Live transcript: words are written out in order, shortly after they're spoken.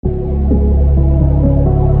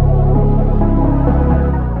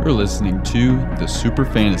listening to the Super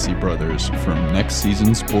Fantasy Brothers from Next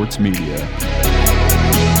Season Sports Media.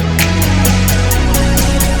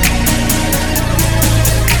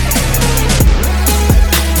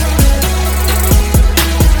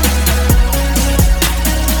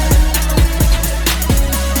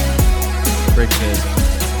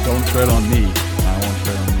 Breakhead, don't tread on me. I won't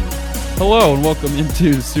tread on you. Hello and welcome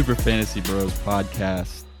into the Super Fantasy Bros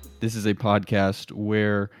podcast. This is a podcast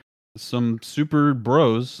where some super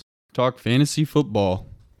bros talk fantasy football.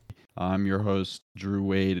 I'm your host, Drew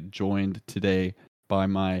Wade, joined today by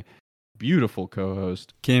my beautiful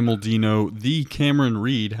co-host, Camel Dino, the Cameron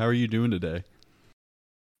Reed. How are you doing today?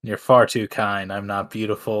 You're far too kind. I'm not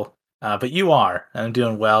beautiful, but you are. I'm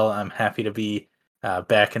doing well. I'm happy to be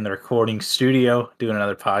back in the recording studio doing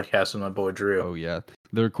another podcast with my boy Drew. Oh, yeah.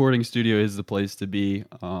 The recording studio is the place to be,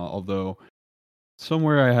 although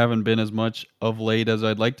somewhere I haven't been as much of late as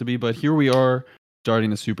I'd like to be, but here we are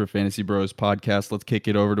starting the Super Fantasy Bros podcast. Let's kick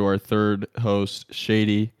it over to our third host,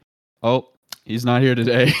 Shady. Oh, he's not here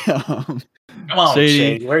today. Come on,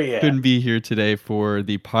 Shady. Where you at? Couldn't be here today for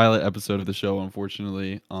the pilot episode of the show,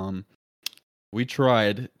 unfortunately. We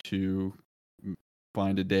tried to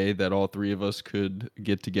find a day that all three of us could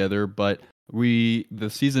get together, but the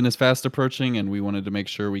season is fast approaching, and we wanted to make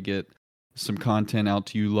sure we get some content out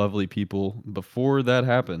to you lovely people before that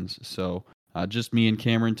happens. So just me and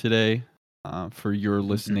Cameron today for your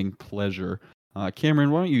listening pleasure. Cameron,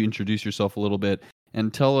 why don't you introduce yourself a little bit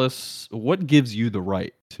and tell us what gives you the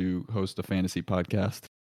right to host a fantasy podcast?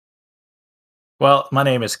 Well, my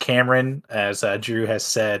name is Cameron, as Drew has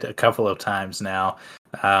said a couple of times now.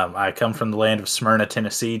 I come from the land of Smyrna,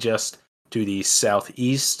 Tennessee, just to the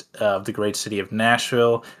southeast of the great city of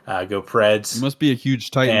Nashville. Go Preds. You must be a huge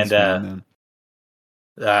Titans fan,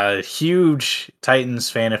 then. Huge Titans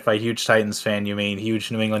fan. If by huge Titans fan you mean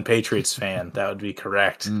huge New England Patriots fan, that would be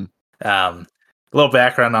correct. A little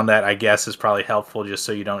background on that, I guess, is probably helpful, just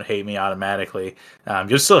so you don't hate me automatically.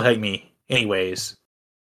 You'll still hate me anyways,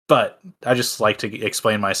 but I just like to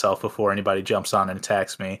explain myself before anybody jumps on and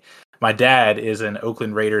attacks me. My dad is an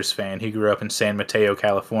Oakland Raiders fan. He grew up in San Mateo,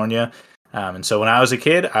 California. And so when I was a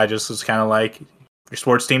kid, I just was kind of like, your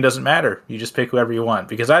sports team doesn't matter. You just pick whoever you want.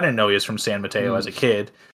 Because I didn't know he was from San Mateo as a kid.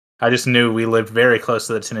 I just knew we lived very close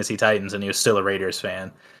to the Tennessee Titans, and he was still a Raiders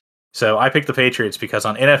fan. So I picked the Patriots because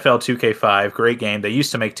on NFL 2K5, great game. They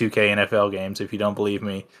used to make 2K NFL games, if you don't believe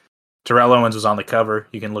me. Terrell Owens was on the cover.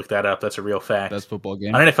 You can look that up. That's a real fact. That's football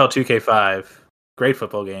game. On NFL 2K5, great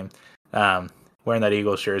football game. Wearing that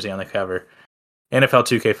Eagles jersey on the cover. NFL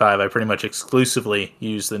 2K5, I pretty much exclusively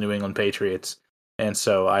use the New England Patriots. And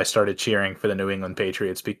so I started cheering for the New England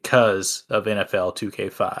Patriots because of NFL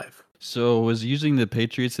 2K5. So was using the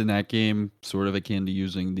Patriots in that game sort of akin to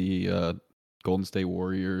using the Golden State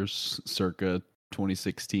Warriors circa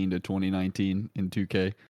 2016 to 2019 in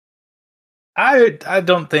 2K? I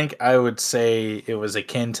don't think I would say it was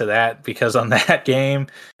akin to that, because on that game,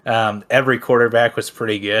 every quarterback was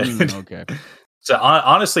pretty good. Okay. So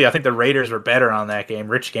honestly, I think the Raiders were better on that game.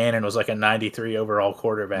 Rich Gannon was like a 93 overall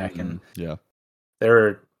quarterback, and yeah,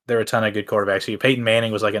 there were a ton of good quarterbacks. So Peyton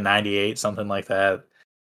Manning was like a 98, something like that.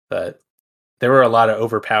 But there were a lot of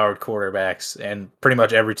overpowered quarterbacks, and pretty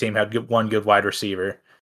much every team had one good wide receiver.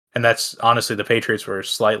 And that's honestly, the Patriots were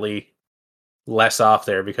slightly less off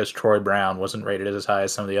there because Troy Brown wasn't rated as high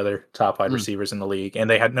as some of the other top wide receivers in the league, and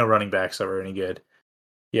they had no running backs that were any good.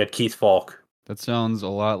 You had Keith Falk. That sounds a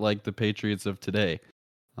lot like the Patriots of today.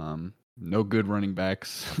 No good running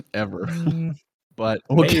backs ever. But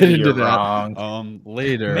we'll get into that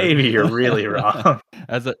later. Maybe you're really wrong.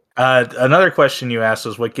 Another question you asked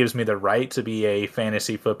was, what gives me the right to be a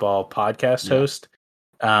fantasy football podcast host?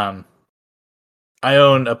 I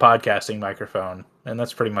own a podcasting microphone, and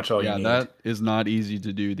that's pretty much all you need. Yeah, that is not easy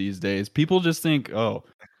to do these days. People just think, oh,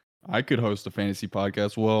 I could host a fantasy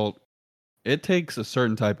podcast. Well, it takes a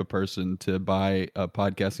certain type of person to buy a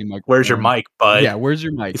podcasting microphone. Where's your mic, bud? Yeah, where's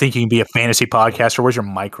your mic? You think you can be a fantasy podcaster? Where's your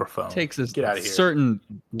microphone? It takes a certain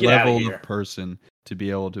level of person to be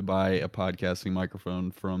able to buy a podcasting microphone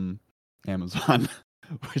from Amazon,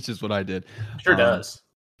 which is what I did. Sure does.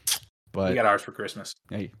 But we got ours for Christmas.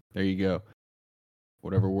 Hey, there you go.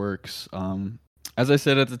 Whatever works. As I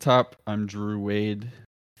said at the top, I'm Drew Wade.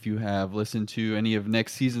 If you have listened to any of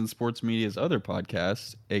Next Season Sports Media's other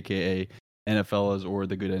podcasts, aka NFL's or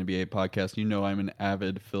the Good NBA podcast, you know I'm an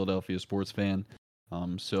avid Philadelphia sports fan.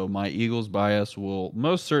 So my Eagles bias will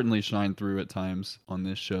most certainly shine through at times on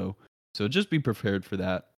this show. So just be prepared for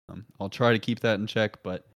that. I'll try to keep that in check,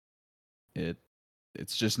 but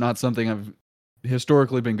it's just not something I've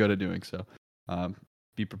historically been good at doing. So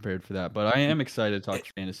be prepared for that. But I am excited to talk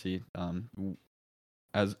fantasy.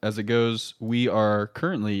 as it goes, we are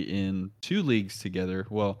currently in 2 leagues together.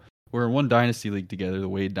 Well, we're in one dynasty league together, the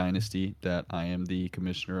Wade Dynasty, that I am the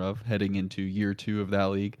commissioner of, heading into year 2 of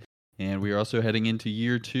that league. And we are also heading into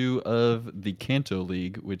year 2 of the Kanto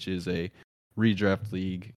League, which is a redraft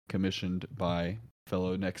league commissioned by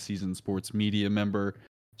fellow next season sports media member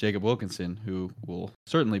Jacob Wilkinson, who will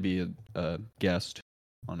certainly be a guest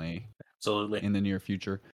on Absolutely in the near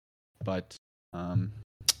future. But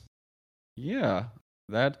yeah,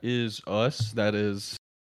 that is us. That is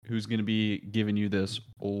who's going to be giving you this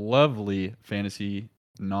lovely fantasy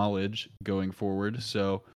knowledge going forward.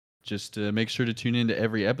 So just make sure to tune into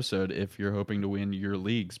every episode if you're hoping to win your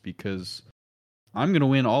leagues, because I'm going to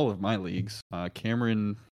win all of my leagues.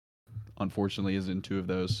 Cameron, unfortunately, is in 2 of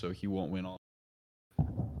those, so he won't win all.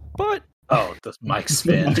 But the mic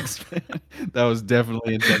spin. That was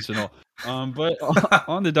definitely intentional. But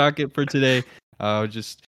on the docket for today, I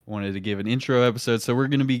just wanted to give an intro episode. So we're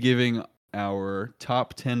going to be giving our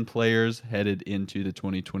top 10 players headed into the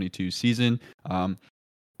 2022 season.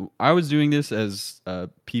 I was doing this as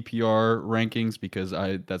PPR rankings because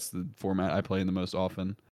that's the format I play in the most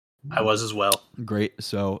often. I was as well. Great.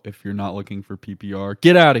 So if you're not looking for PPR,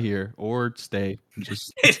 get out of here or stay.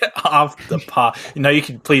 Just off the pot. You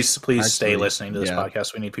can please stay listening to this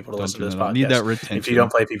podcast. We need people to listen to this podcast. Need that retention. If you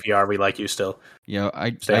don't play PPR, we like you still. Yeah,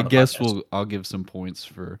 I guess I'll give some points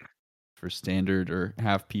for standard or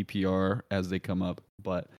half PPR as they come up.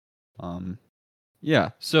 But yeah.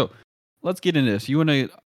 So let's get into this.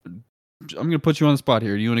 I'm going to put you on the spot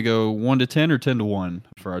here. Do you want to go 1 to 10 or 10 to 1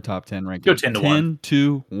 for our top 10 rankings? Go 10 to 1. 10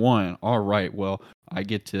 to 1. All right. Well, I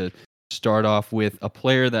get to start off with a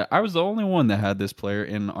player that I was the only one that had this player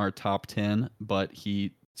in our top 10, but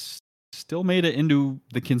he still made it into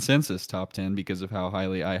the consensus top 10 because of how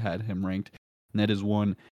highly I had him ranked. And that is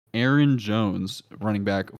one Aaron Jones, running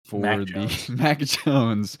back for Mac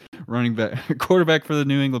Jones, running back, quarterback for the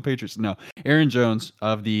New England Patriots. No, Aaron Jones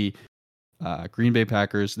of the Green Bay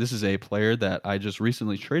Packers. This is a player that I just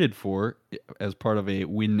recently traded for as part of a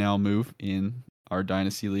win now move in our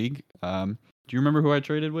dynasty league. Do you remember who I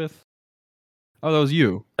traded with? Oh, that was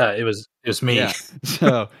you. It was me. Yeah.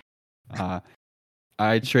 So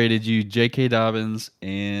I traded you J.K. Dobbins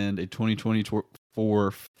and a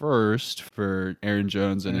 2024 first for Aaron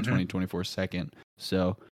Jones and a 2024 second.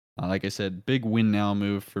 So like I said, big win now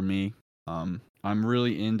move for me. I'm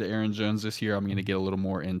really into Aaron Jones this year. I'm going to get a little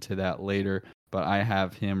more into that later, but I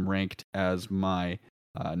have him ranked as my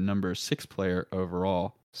number 6 player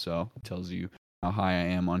overall. So it tells you how high I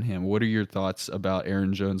am on him. What are your thoughts about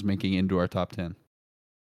Aaron Jones making it into our top 10?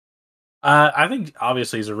 I think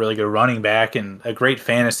obviously he's a really good running back and a great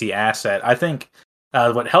fantasy asset. I think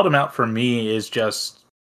what held him out for me is just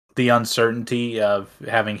the uncertainty of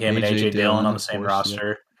having him and AJ Dillon on the same roster.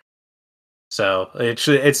 Yeah. So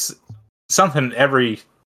it's something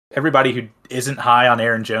everybody who isn't high on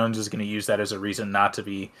Aaron Jones is going to use that as a reason not to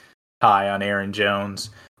be high on Aaron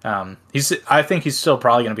Jones. I think he's still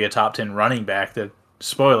probably going to be a top 10 running back. The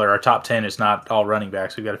spoiler, our top 10 is not all running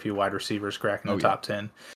backs. We've got a few wide receivers cracking the top 10.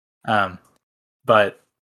 But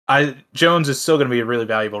Jones is still going to be a really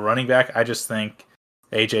valuable running back. I just think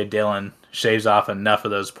AJ Dillon shaves off enough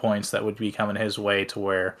of those points that would be coming his way to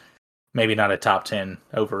where maybe not a top 10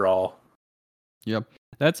 overall. Yep.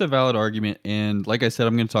 That's a valid argument, and like I said,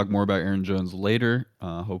 I'm going to talk more about Aaron Jones later.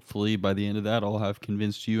 Hopefully, by the end of that, I'll have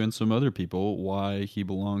convinced you and some other people why he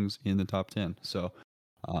belongs in the top 10. So,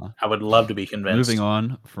 I would love to be convinced. Moving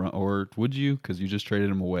on, or would you? Because you just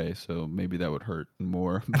traded him away, so maybe that would hurt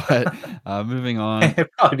more. But moving on.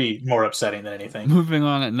 It'd probably be more upsetting than anything. Moving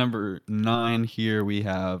on at number 9 here, we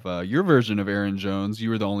have your version of Aaron Jones.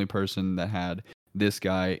 You were the only person that had this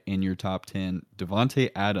guy in your top 10,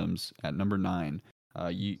 Davante Adams at number 9.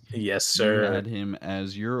 Yes, sir. You had him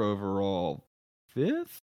as your overall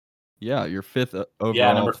 5th? Yeah, your 5th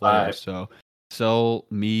overall number player. 5. So sell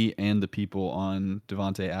me and the people on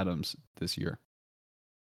Davante Adams this year.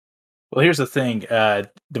 Well, here's the thing.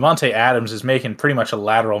 Davante Adams is making pretty much a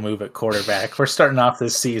lateral move at quarterback. We're starting off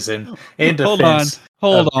this season in defense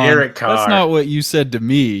Hold on. Derek Carr. That's not what you said to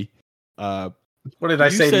me. What did I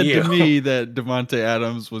say to you? You said to me that Davante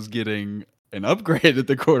Adams was getting an upgrade at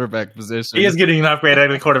the quarterback position. He is getting an upgrade at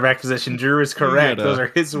the quarterback position. Drew is correct. Those are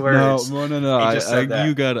his words. No.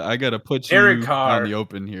 I gotta put you Derek Carr, on the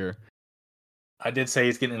open here. I did say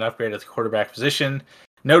he's getting an upgrade at the quarterback position.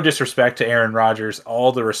 No disrespect to Aaron Rodgers.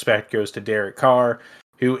 All the respect goes to Derek Carr,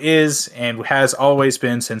 who is and has always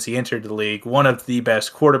been, since he entered the league, one of the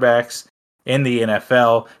best quarterbacks in the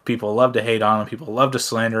NFL. People love to hate on him. People love to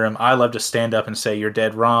slander him. I love to stand up and say, you're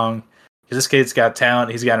dead wrong. Because this kid's got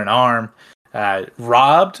talent. He's got an arm.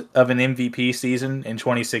 robbed of an MVP season in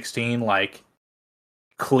 2016, like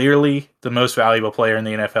clearly the most valuable player in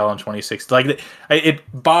the NFL in 2016. Like it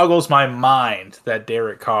boggles my mind that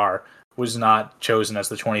Derek Carr was not chosen as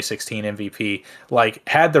the 2016 MVP. Like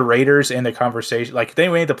had the Raiders in the conversation, like they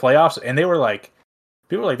made the playoffs and they were like,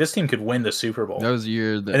 people were like, this team could win the Super Bowl. That was the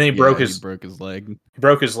year that and then he broke his leg. He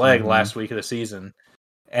broke his leg last week of the season.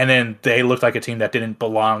 And then they looked like a team that didn't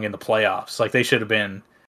belong in the playoffs. Like they should have been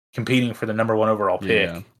competing for the number 1 overall pick.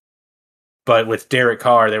 Yeah. But with Derek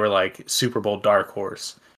Carr, they were like Super Bowl dark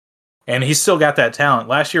horse. And he's still got that talent.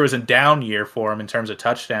 Last year was a down year for him in terms of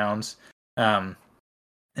touchdowns and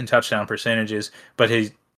touchdown percentages. But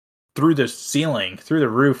he through the ceiling, through the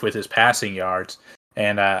roof with his passing yards.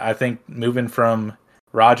 And I think moving from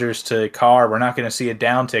Rodgers to Carr, we're not going to see a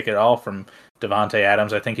downtick at all from Davante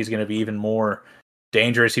Adams. I think he's going to be even more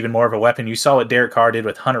dangerous, even more of a weapon. You saw what Derek Carr did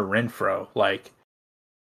with Hunter Renfrow. Like,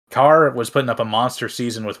 Carr was putting up a monster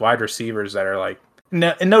season with wide receivers that are like,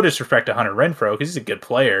 no disrespect to Hunter Renfrow, because he's a good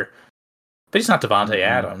player, but he's not Davante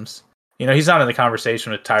Adams. You know, he's not in the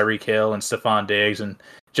conversation with Tyreek Hill and Stephon Diggs and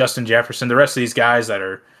Justin Jefferson, the rest of these guys that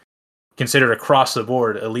are considered across the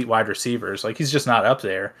board elite wide receivers. Like, he's just not up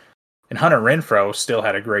there. And Hunter Renfrow still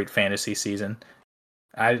had a great fantasy season.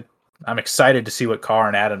 I'm excited to see what Carr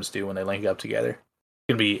and Adams do when they link up together.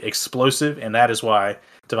 Going to be explosive, and that is why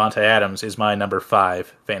Davante Adams is my number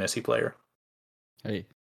 5 fantasy player. Hey,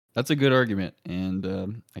 that's a good argument,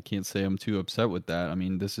 and I can't say I'm too upset with that. I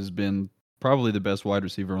mean, this has been probably the best wide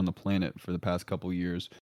receiver on the planet for the past couple of years,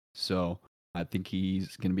 so I think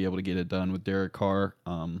he's going to be able to get it done with Derek Carr.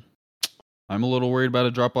 I'm a little worried about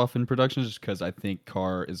a drop-off in production just because I think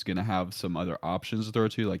Carr is going to have some other options to throw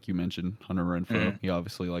to, like you mentioned, Hunter Renfrow. He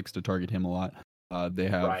obviously likes to target him a lot. They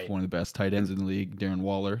have one of the best tight ends in the league, Darren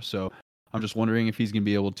Waller. So I'm just wondering if he's going to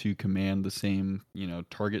be able to command the same,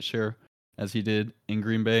 target share as he did in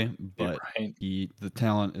Green Bay. But the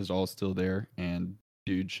talent is all still there, and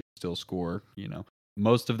dude should still score,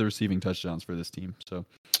 most of the receiving touchdowns for this team. So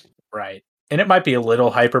right. And it might be a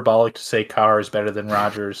little hyperbolic to say Carr is better than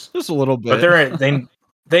Rodgers. Just a little bit. But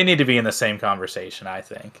they need to be in the same conversation, I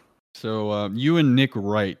think. So you and Nick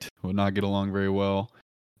Wright will not get along very well.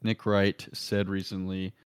 Nick Wright said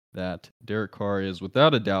recently that Derek Carr is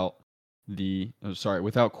without a doubt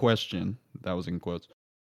without question, that was in quotes,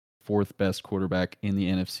 4th best quarterback in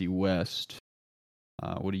the NFC West.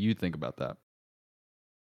 What do you think about that?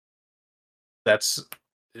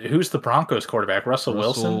 Who's the Broncos quarterback? Russell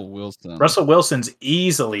Wilson? Russell Wilson's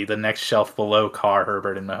easily the next shelf below Carr,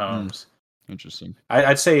 Herbert, and Mahomes. Interesting.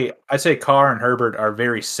 I'd say Carr and Herbert are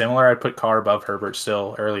very similar. I'd put Carr above Herbert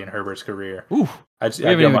still early in Herbert's career. Ooh, we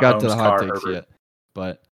haven't even got to the hot takes yet,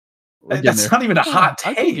 but that's not even a hot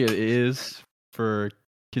take. I think it is for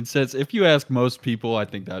consensus. If you ask most people, I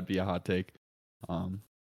think that'd be a hot take.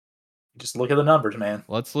 Just look at the numbers, man.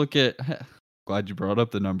 Let's look at. Glad you brought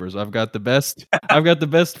up the numbers. I've got the best. I've got the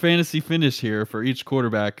best fantasy finish here for each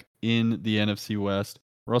quarterback in the NFC West.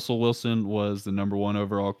 Russell Wilson was the number 1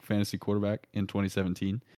 overall fantasy quarterback in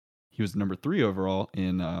 2017. He was the number 3 overall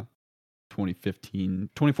in 2014,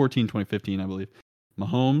 2015, I believe.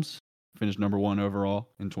 Mahomes finished number 1 overall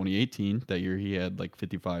in 2018. That year he had like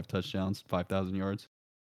 55 touchdowns, 5,000 yards.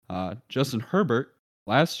 Justin Herbert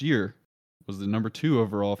last year was the number 2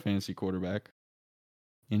 overall fantasy quarterback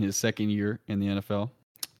in his second year in the NFL.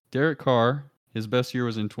 Derek Carr, his best year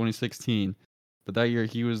was in 2016, but that year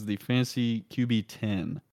he was the fantasy QB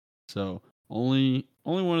 10. So only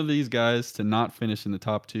one of these guys to not finish in the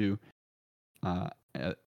top 2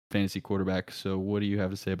 at fantasy quarterback. So what do you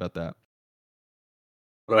have to say about that?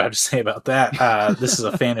 What do I have to say about that? This is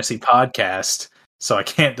a fantasy podcast, so I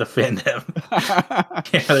can't defend him.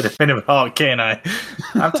 Can't really defend him at all, can I?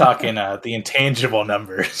 I'm talking the intangible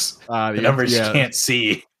numbers, the numbers you can't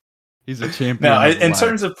see. He's a champion. Now, in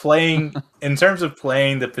terms of playing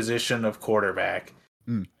the position of quarterback,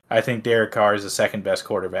 I think Derek Carr is the second best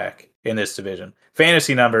quarterback in this division.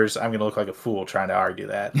 Fantasy numbers, I'm going to look like a fool trying to argue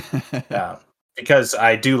that, because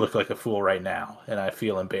I do look like a fool right now, and I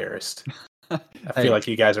feel embarrassed. I feel like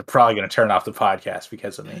you guys are probably going to turn off the podcast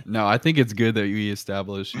because of me. No, I think it's good that you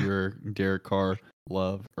establish your Derek Carr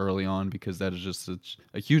love early on, because that is just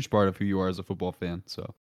a huge part of who you are as a football fan.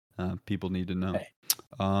 So people need to know. Hey,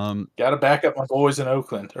 got to back up my boys in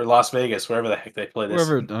Oakland or Las Vegas, wherever the heck they play this.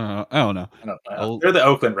 I don't know. They're the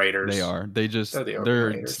Oakland Raiders. They are.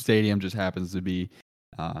 Their stadium just happens to be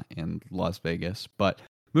in Las Vegas. But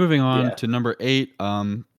moving on to number 8,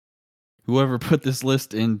 whoever put this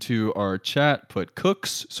list into our chat put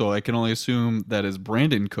Cooks, so I can only assume that is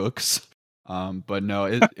Brandon Cooks. But no,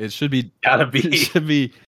 it should be gotta be.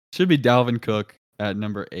 It should be Dalvin Cook at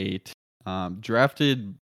number 8.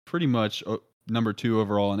 Drafted pretty much number 2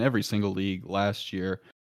 overall in every single league last year.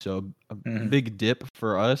 So a big dip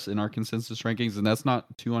for us in our consensus rankings, and that's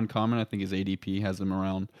not too uncommon. I think his ADP has him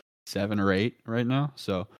around 7 or 8 right now,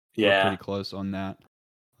 so we're pretty close on that.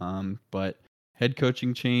 But head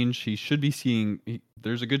coaching change, he should be seeing.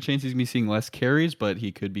 There's a good chance he's gonna be seeing less carries, but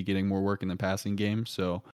he could be getting more work in the passing game.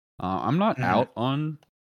 So I'm not out on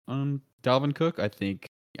Dalvin Cook. I think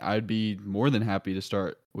I'd be more than happy to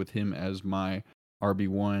start with him as my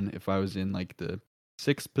RB1 if I was in like the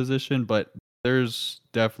 6th position, but there's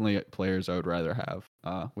definitely players I would rather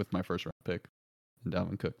have with my first round pick than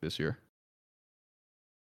Dalvin Cook this year.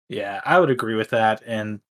 Yeah, I would agree with that.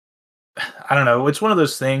 And I don't know, it's one of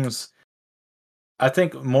those things, I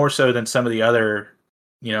think more so than some of the other,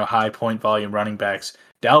 high point volume running backs,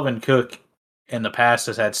 Dalvin Cook in the past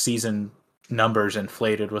has had season numbers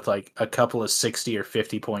inflated with like a couple of 60 or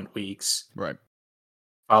 50 point weeks. Right.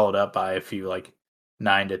 Followed up by a few like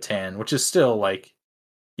 9 to 10, which is still like,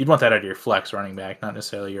 you'd want that out of your flex running back, not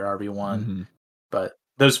necessarily your RB1. But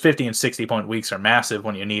those 50 and 60 point weeks are massive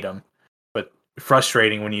when you need them, but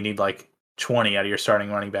frustrating when you need like 20 out of your starting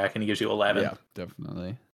running back and he gives you 11. Yeah,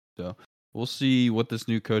 definitely. So we'll see what this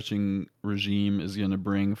new coaching regime is going to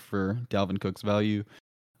bring for Dalvin Cook's value.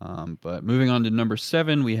 But moving on to number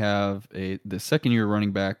 7, we have the second-year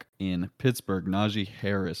running back in Pittsburgh, Najee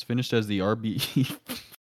Harris, finished as the RB.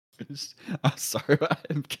 I'm sorry,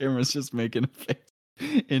 the camera's just making a face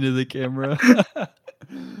into the camera.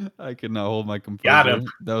 I could not hold my composure. Got him.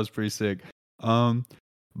 That was pretty sick.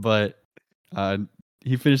 But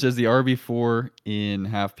he finished as the RB4 in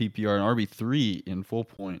half PPR and RB3 in full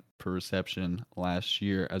point per reception last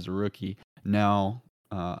year as a rookie. Now,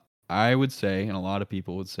 I would say, and a lot of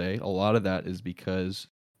people would say, a lot of that is because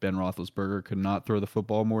Ben Roethlisberger could not throw the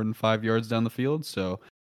football more than 5 yards down the field. So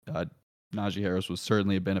Najee Harris was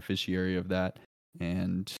certainly a beneficiary of that.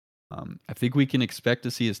 And I think we can expect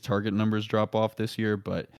to see his target numbers drop off this year,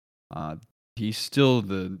 but he's still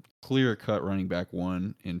the clear-cut running back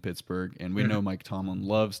 1 in Pittsburgh. And we know Mike Tomlin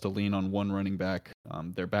loves to lean on one running back.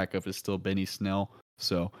 Their backup is still Benny Snell.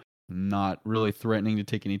 So not really threatening to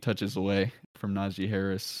take any touches away from Najee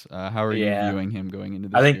Harris. How are you viewing him going into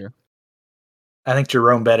this year? I think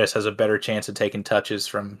Jerome Bettis has a better chance of taking touches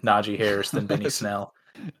from Najee Harris than Benny Snell.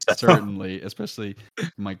 Certainly, especially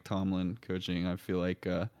Mike Tomlin coaching. I feel like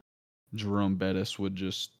Jerome Bettis would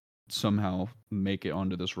just somehow make it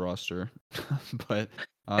onto this roster. But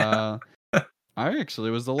I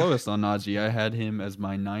actually was the lowest on Najee. I had him as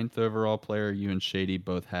my 9th overall player. You and Shady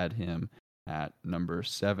both had him at number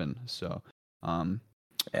 7. So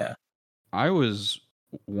I was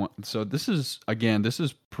so this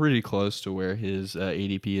is pretty close to where his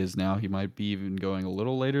ADP is now. He might be even going a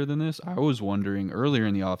little later than this. I was wondering earlier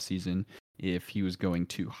in the offseason if he was going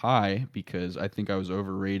too high because I think I was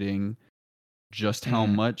overrating just how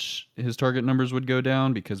much his target numbers would go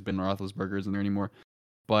down because Ben Roethlisberger isn't there anymore.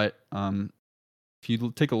 But if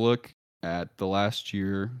you take a look at the last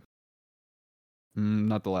year,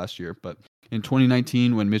 not the last year, but in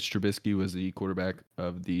 2019 when Mitch Trubisky was the quarterback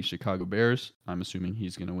of the Chicago Bears, I'm assuming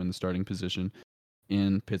he's going to win the starting position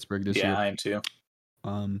in Pittsburgh this year. Yeah, I am too.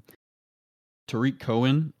 Tariq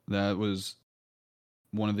Cohen, that was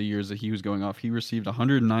one of the years that he was going off. He received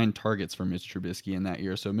 109 targets from Mitch Trubisky in that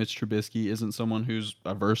year. So Mitch Trubisky isn't someone who's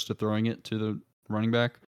averse to throwing it to the running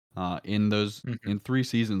back. In 3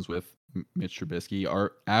 seasons with Mitch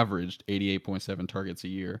Trubisky, averaged 88.7 targets a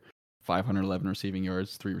year, 511 receiving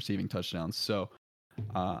yards, 3 receiving touchdowns. So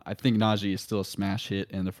I think Najee is still a smash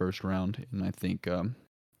hit in the first round, and I think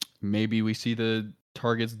maybe we see the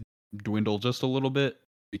targets dwindle just a little bit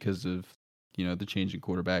because of the change in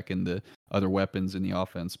quarterback and the other weapons in the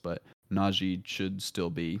offense. But Najee should still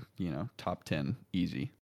be top 10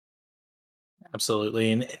 easy.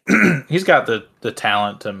 Absolutely, and he's got the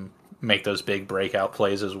talent to make those big breakout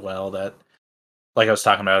plays as well. That, like I was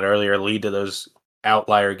talking about earlier, lead to those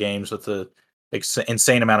outlier games with the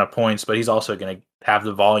insane amount of points, but he's also going to have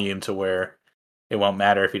the volume to where it won't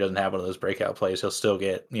matter if he doesn't have one of those breakout plays. He'll still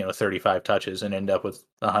get 35 touches and end up with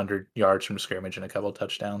 100 yards from scrimmage and a couple of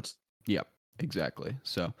touchdowns. Yep, exactly.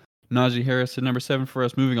 So Najee Harris at number 7 for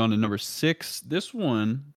us. Moving on to number 6. This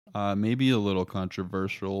one may be a little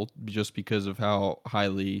controversial just because of how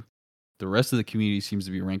highly the rest of the community seems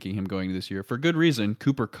to be ranking him going this year. For good reason.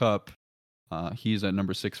 Cooper Kupp. He's at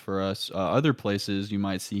number 6 for us. Other places, you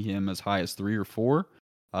might see him as high as 3 or 4.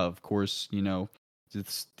 Of course,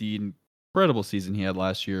 it's the incredible season he had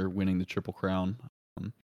last year, winning the Triple Crown.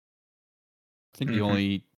 I think the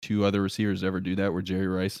only 2 other receivers to ever do that were Jerry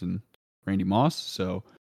Rice and Randy Moss. So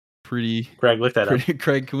pretty. Craig, look that up.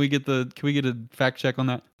 Craig, can we get a fact check on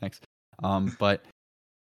that? Thanks. But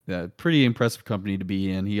pretty impressive company to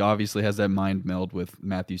be in. He obviously has that mind meld with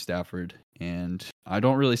Matthew Stafford, and I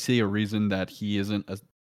don't really see a reason that he isn't a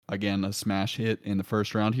smash hit in the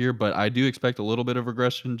first round here. But I do expect a little bit of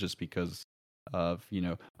regression just because of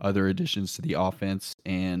other additions to the offense,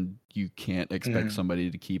 and you can't expect somebody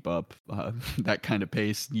to keep up that kind of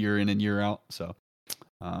pace year in and year out. So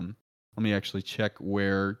let me actually check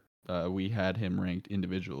where we had him ranked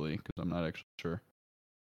individually because I'm not actually sure.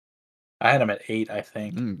 I had him at 8, I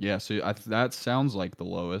think. Yeah, so that sounds like the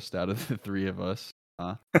lowest out of the three of us.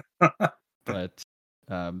 But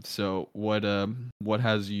so what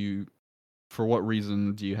has you? For what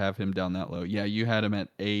reason do you have him down that low? Yeah, you had him at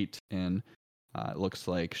 8, and it looks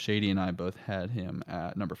like Shady and I both had him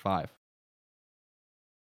at number 5.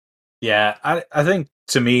 Yeah, I think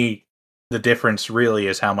to me the difference really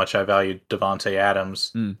is how much I valued Davante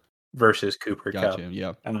Adams versus Cooper Gotcha. Kupp.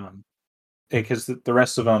 Yeah. Because the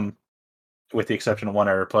rest of them, with the exception of one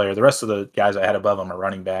other player, the rest of the guys I had above them are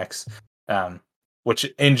running backs. Which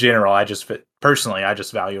in general, I just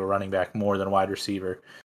value a running back more than a wide receiver.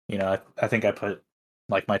 I think I put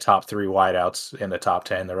like my top 3 wideouts in the top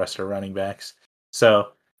 10. The rest are running backs.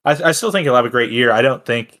 So I still think he'll have a great year. I don't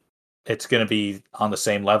think it's going to be on the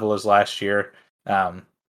same level as last year. I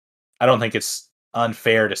don't think it's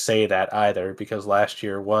unfair to say that either, because last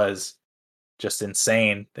year was just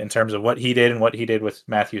insane in terms of what he did and what he did with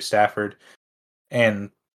Matthew Stafford. And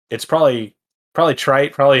it's probably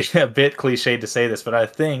trite, probably a bit cliched to say this, but I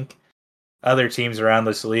think other teams around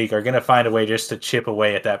this league are going to find a way just to chip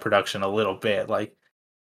away at that production a little bit. Like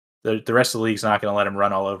the rest of the league's not going to let him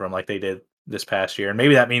run all over him like they did this past year. And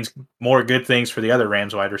maybe that means more good things for the other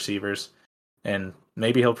Rams wide receivers. And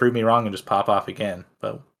maybe he'll prove me wrong and just pop off again.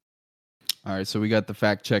 But all right, so we got the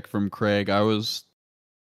fact check from Craig. I was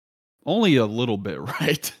only a little bit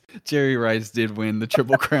right. Jerry Rice did win the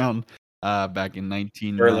Triple Crown back in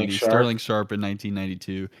 1990. Sterling Sharp in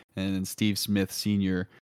 1992, and then Steve Smith Sr.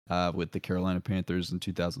 With the Carolina Panthers in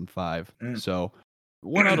 2005. So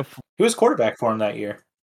 1 out of 4. Who was quarterback for him that year?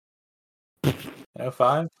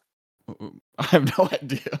 05? I have no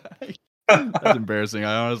idea. That's embarrassing.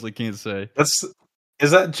 I honestly can't say. Is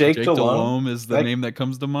that Jake Delhomme? Delhomme is the name that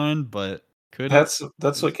comes to mind, but that's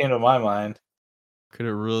what came to my mind.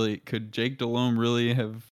 Could Jake Delhomme really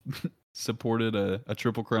have supported a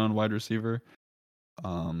Triple Crown wide receiver?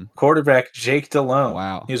 Quarterback Jake Delhomme.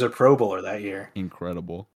 Wow. He was a Pro Bowler that year.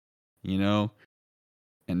 Incredible. And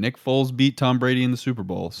Nick Foles beat Tom Brady in the Super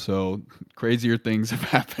Bowl, so crazier things have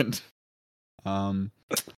happened.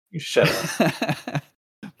 You shut up.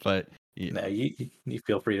 But no, you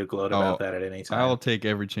feel free to gloat about that at any time. I'll take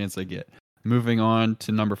every chance I get. Moving on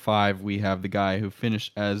to number 5, we have the guy who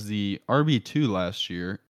finished as the RB2 last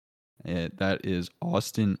year. That is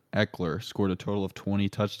Austin Ekeler. Scored a total of 20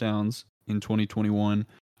 touchdowns in 2021,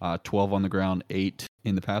 12 on the ground, 8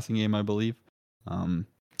 in the passing game, I believe.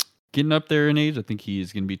 Getting up there in age. I think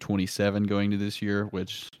he's going to be 27 going to this year,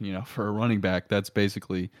 which, for a running back, that's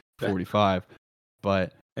basically 45.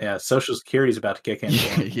 But yeah, Social Security's about to kick in.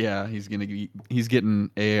 Yeah, he's getting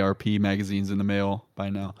AARP magazines in the mail by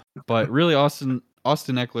now. But really, Austin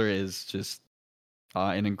Ekeler is just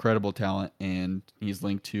an incredible talent, and he's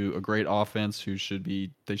linked to a great offense. They should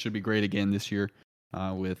be great again this year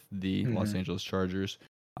with the Los Angeles Chargers.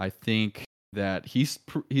 I think that he's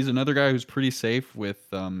another guy who's pretty safe with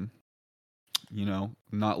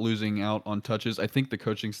not losing out on touches. I think the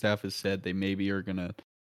coaching staff has said they maybe are gonna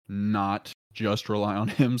not just rely on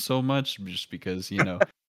him so much, just because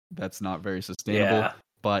that's not very sustainable. Yeah,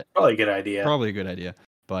 but probably a good idea. Probably a good idea.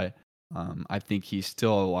 But I think he's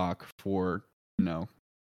still a lock for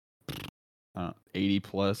 80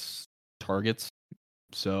 plus targets.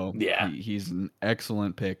 So yeah, he's an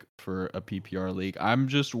excellent pick for a PPR league. I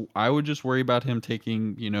would just worry about him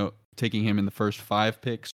taking him in the first 5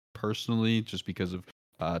 picks personally, just because of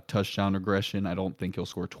touchdown regression. I don't think he'll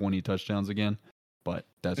score 20 touchdowns again, but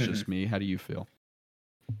that's just me. How do you feel?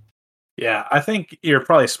 Yeah, I think you're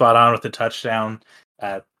probably spot on with the touchdown.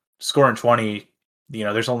 Scoring 20,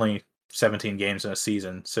 there's only 17 games in a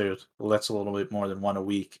season, so that's a little bit more than 1 a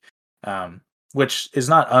week, which is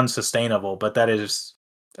not unsustainable, but that's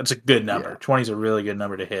a good number. Yeah. 20 is a really good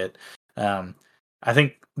number to hit. I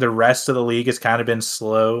think the rest of the league has kind of been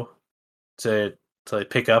slow to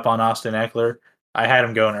pick up on Austin Ekeler. I had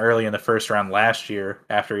him going early in the first round last year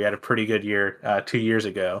after he had a pretty good year 2 years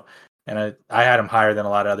ago, and I had him higher than a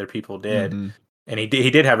lot of other people did. Mm-hmm. And he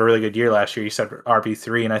did have a really good year last year. He said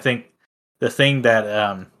RB3, and I think the thing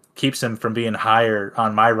that keeps him from being higher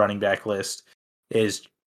on my running back list is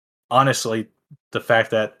honestly the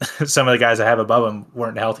fact that some of the guys I have above him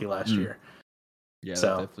weren't healthy last year. Yeah, so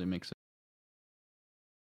that definitely makes sense.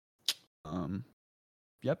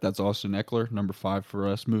 Yep, that's Austin Eckler, number 5 for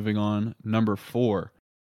us. Moving on, number 4.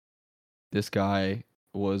 This guy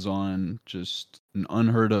was on just an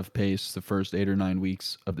unheard of pace the first 8 or 9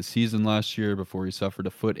 weeks of the season last year before he suffered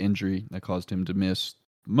a foot injury that caused him to miss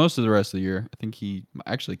most of the rest of the year. I think he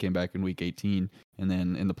actually came back in week 18 and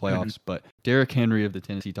then in the playoffs. But Derrick Henry of the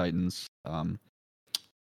Tennessee Titans,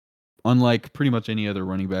 unlike pretty much any other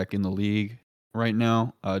running back in the league right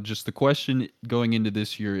now, just the question going into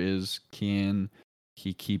this year is, can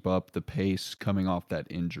he keep up the pace coming off that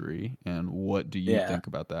injury? And what do you think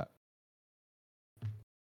about that?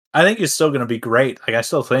 I think he's still going to be great. Like, I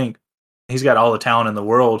still think he's got all the talent in the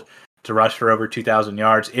world to rush for over 2,000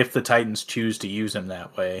 yards if the Titans choose to use him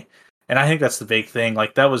that way. And I think that's the big thing.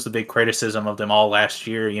 Like, that was the big criticism of them all last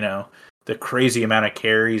year. You know, the crazy amount of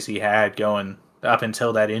carries he had going up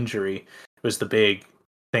until that injury was the big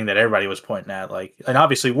thing that everybody was pointing at. Like, and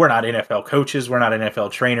obviously we're not NFL coaches, we're not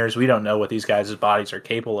NFL trainers, we don't know what these guys' bodies are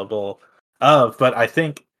capable of. But I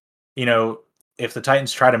think, you know, if the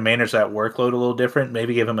Titans try to manage that workload a little different,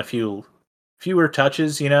 maybe give him a fewer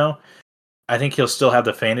touches, you know, I think he'll still have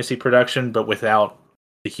the fantasy production, but without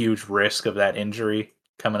the huge risk of that injury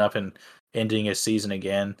coming up and ending his season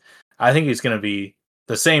again. I think he's going to be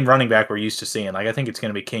the same running back we're used to seeing. Like, I think it's going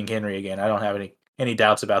to be King Henry again. I don't have any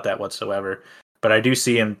doubts about that whatsoever. But I do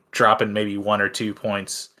see him dropping maybe 1 or 2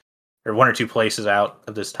 points or 1 or 2 places out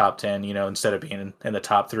of this top 10, you know, instead of being in the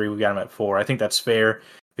top 3, we got him at 4. I think that's fair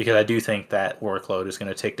because I do think that workload is going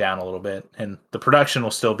to tick down a little bit and the production will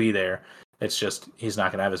still be there. It's just he's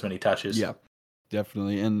not going to have as many touches. Yeah,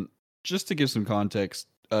 definitely. And just to give some context,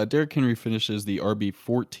 Derrick Henry finishes the RB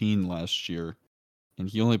 14 last year, and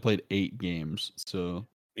he only played 8 games. So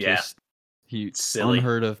silly.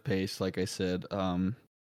 Unheard of pace, like I said.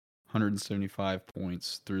 175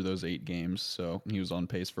 points through those 8 games, so he was on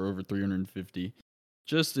pace for over 350.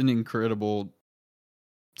 Just an incredible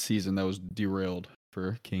season that was derailed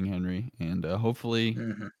for King Henry, and hopefully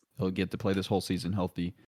he'll get to play this whole season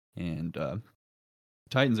healthy. And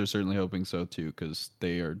Titans are certainly hoping so too, because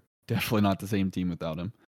they are definitely not the same team without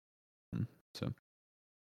him. So,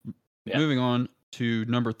 moving on to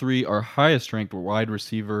number 3, our highest ranked wide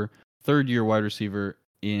receiver, 3rd-year wide receiver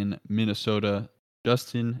in Minnesota,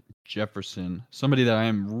 Justin Jefferson, somebody that I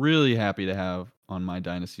am really happy to have on my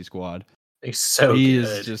dynasty squad. He's so he good.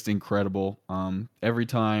 is just incredible. Every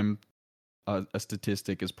time a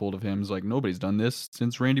statistic is pulled of him, is like, nobody's done this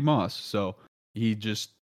since Randy Moss. So he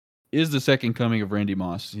just is the second coming of Randy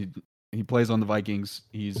Moss. He plays on the Vikings.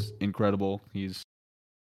 He's incredible. He's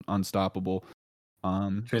unstoppable.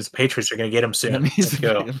 The Patriots are going to get him soon. Let's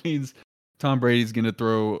go. It means Tom Brady's going to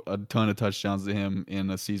throw a ton of touchdowns to him in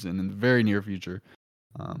a season in the very near future.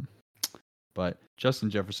 But Justin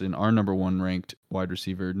Jefferson, our number 1 ranked wide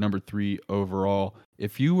receiver, number 3 overall.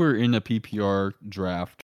 If you were in a PPR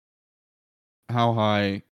draft, how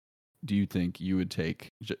high do you think you would take?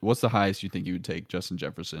 What's the highest you think you would take Justin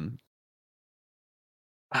Jefferson?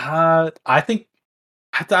 I think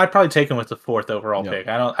I'd probably take him with the 4th overall pick.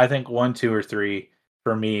 I think 1, 2, or 3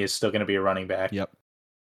 for me is still going to be a running back. Yep.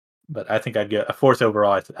 But I think I'd get a 4th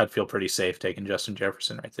overall. I'd feel pretty safe taking Justin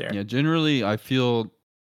Jefferson right there. Yeah, generally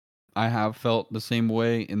I have felt the same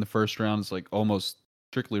way in the first round. It's like almost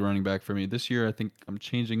strictly running back for me. This year, I think I'm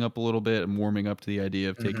changing up a little bit. I'm warming up to the idea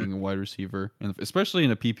of taking a wide receiver, and especially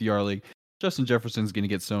in a PPR league. Justin Jefferson's going to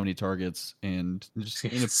get so many targets, and just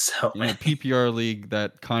in a PPR league,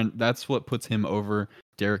 that's what puts him over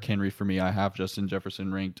Derrick Henry for me. I have Justin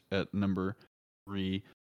Jefferson ranked at number 3.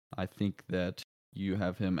 I think that you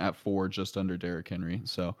have him at 4, just under Derrick Henry.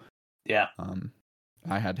 So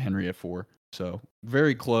I had Henry at 4. So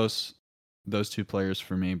very close, those 2 players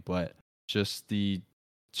for me, but just the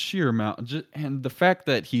sheer amount, and the fact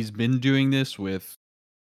that he's been doing this with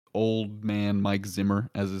old man Mike Zimmer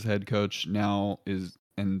as his head coach now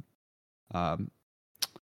and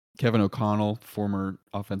Kevin O'Connell, former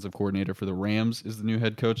offensive coordinator for the Rams, is the new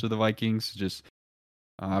head coach of the Vikings. Just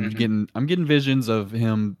I'm getting visions of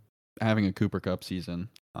him having a Cooper Kupp season,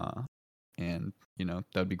 and you know,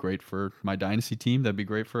 that'd be great for my dynasty team. That'd be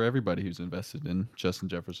great for everybody who's invested in Justin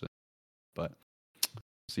Jefferson. But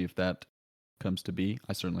see if that comes to be.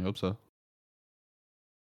 I certainly hope so.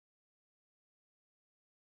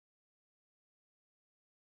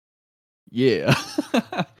 Yeah.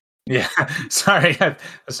 Yeah. Sorry, I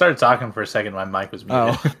started talking for a second. My mic was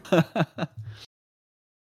muted. Oh.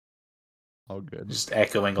 All good. Just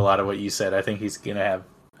echoing a lot of what you said. I think he's going to have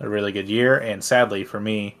a really good year. And sadly for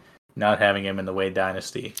me, not having him in the Wade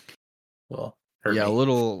dynasty will hurt me. A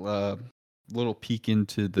little little peek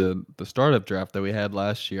into the startup draft that we had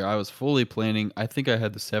last year. I was fully planning. I think I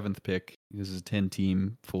had the 7th pick. This is a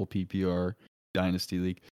 10-team full PPR dynasty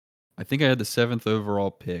league. I think I had the 7th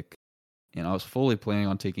overall pick, and I was fully planning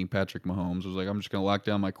on taking Patrick Mahomes. I was like, I'm just going to lock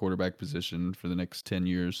down my quarterback position for the next 10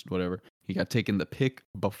 years, whatever. He got taken the pick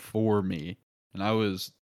before me, and I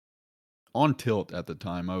was on tilt at the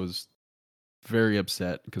time. I was very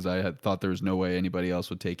upset because I had thought there was no way anybody else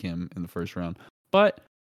would take him in the first round. But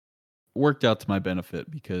worked out to my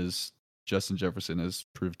benefit because Justin Jefferson has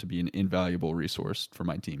proved to be an invaluable resource for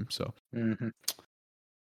my team. So, Who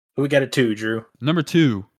we got at 2, Drew? Number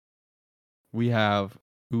 2, we have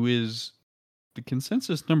who is the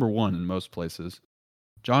consensus number 1 in most places.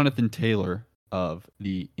 Jonathan Taylor of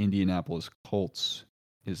the Indianapolis Colts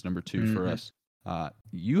is number 2 for us.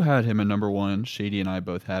 You had him at number 1. Shady and I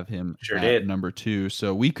both have him at number 2.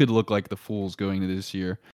 So we could look like the fools going into this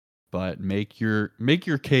year. But make your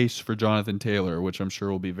case for Jonathan Taylor, which I'm sure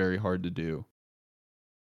will be very hard to do.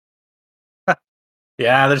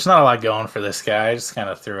 Yeah, there's not a lot going for this guy. I just kind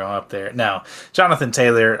of threw him up there. Now, Jonathan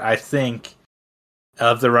Taylor, I think,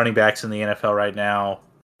 of the running backs in the NFL right now,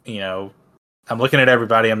 I'm looking at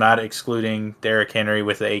everybody. I'm not excluding Derrick Henry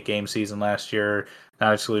with the 8-game season last year,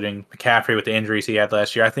 not excluding McCaffrey with the injuries he had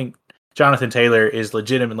last year. I think Jonathan Taylor is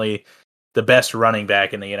legitimately the best running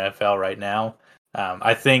back in the NFL right now.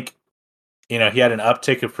 I think he had an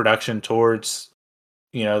uptick of production towards,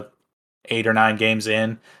 8 or 9 games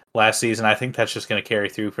in last season. I think that's just going to carry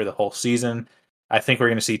through for the whole season. I think we're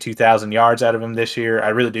going to see 2,000 yards out of him this year. I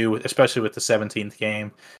really do, especially with the 17th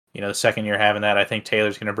game. The second year having that, I think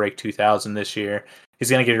Taylor's going to break 2,000 this year. He's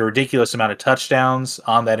going to get a ridiculous amount of touchdowns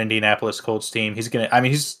on that Indianapolis Colts team.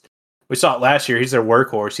 We saw it last year. He's their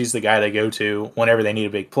workhorse. He's the guy they go to whenever they need a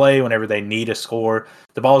big play, whenever they need a score.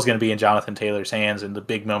 The ball is going to be in Jonathan Taylor's hands in the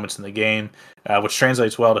big moments in the game, which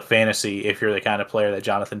translates well to fantasy if you're the kind of player that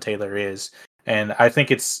Jonathan Taylor is. And I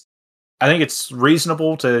think it's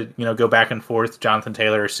reasonable to go back and forth Jonathan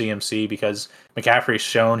Taylor or CMC because McCaffrey's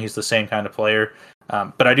shown he's the same kind of player.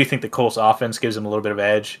 But I do think the Colts offense gives him a little bit of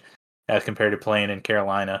edge as compared to playing in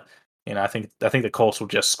Carolina. I think the Colts will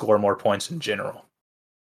just score more points in general.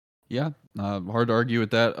 Yeah, hard to argue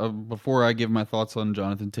with that. Before I give my thoughts on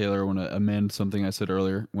Jonathan Taylor, I want to amend something I said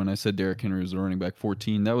earlier. When I said Derrick Henry was a running back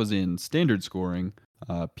 14, that was in standard scoring.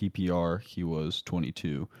 PPR, he was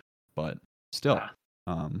 22. But still,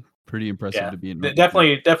 pretty impressive to be in.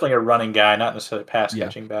 Definitely a running guy, not necessarily pass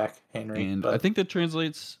catching back, Henry. And I think that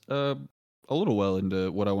translates a little well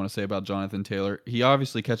into what I want to say about Jonathan Taylor. He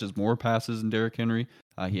obviously catches more passes than Derrick Henry.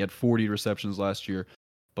 He had 40 receptions last year.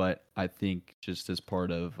 But I think just as part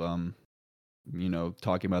of,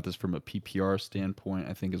 talking about this from a PPR standpoint,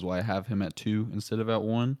 I think is why I have him at 2 instead of at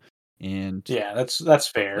 1. And yeah, that's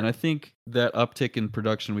fair. And I think that uptick in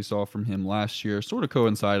production we saw from him last year sort of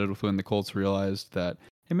coincided with when the Colts realized that,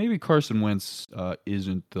 hey, maybe Carson Wentz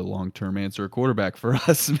isn't the long-term answer quarterback for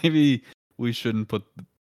us. Maybe we shouldn't put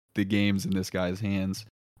the games in this guy's hands.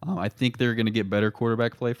 I think they're going to get better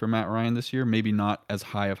quarterback play from Matt Ryan this year. Maybe not as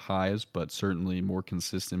high of highs, but certainly more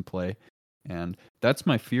consistent play. And that's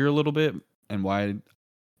my fear a little bit. And why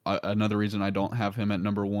another reason I don't have him at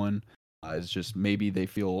number 1 is just maybe they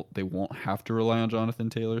feel they won't have to rely on Jonathan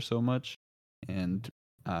Taylor so much. And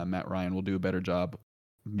Matt Ryan will do a better job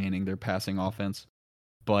manning their passing offense.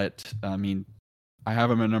 But, I have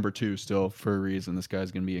him at number 2 still for a reason. This guy's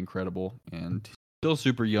going to be incredible. And still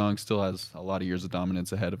super young, still has a lot of years of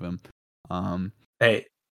dominance ahead of him. Hey,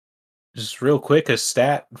 just real quick, a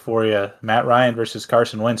stat for you. Matt Ryan versus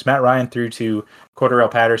Carson Wentz. Matt Ryan threw to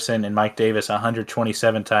Cordarrelle Patterson and Mike Davis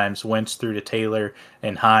 127 times. Wentz threw to Taylor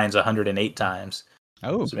and Hines 108 times.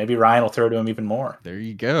 Oh. So maybe Ryan will throw to him even more. There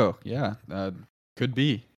you go. Yeah, could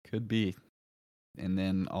be. And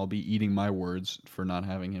then I'll be eating my words for not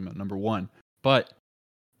having him at number 1. But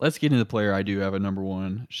let's get into the player I do have at number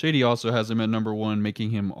 1. Shady also has him at number 1, making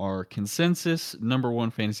him our consensus number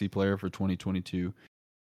 1 fantasy player for 2022.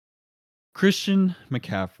 Christian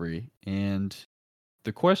McCaffrey. And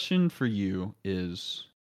the question for you is,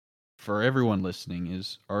 for everyone listening,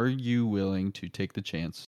 is are you willing to take the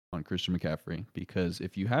chance on Christian McCaffrey? Because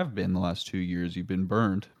if you have been the last 2 years, you've been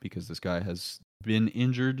burned because this guy has been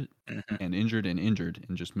injured and injured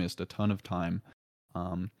and just missed a ton of time.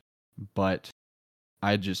 But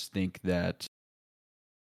I just think that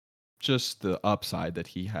just the upside that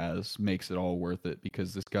he has makes it all worth it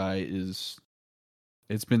because this guy is,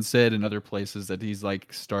 it's been said in other places that he's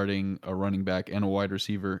like starting a running back and a wide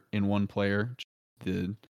receiver in one player.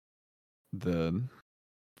 The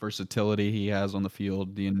versatility he has on the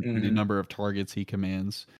field, the number of targets he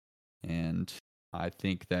commands. And I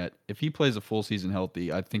think that if he plays a full season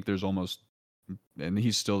healthy, I think there's almost and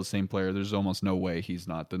he's still the same player. There's almost no way he's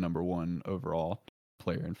not the number 1 overall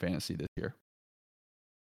player in fantasy this year.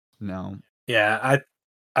 No. Yeah,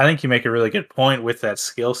 I think you make a really good point with that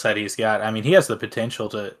skill set he's got. I mean, he has the potential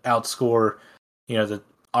to outscore, the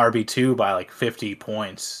RB2 by like 50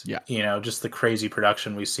 points. Yeah. Just the crazy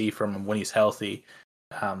production we see from him when he's healthy.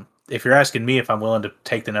 If you're asking me if I'm willing to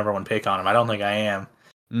take the number 1 pick on him, I don't think I am.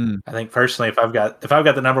 I think personally, if I've got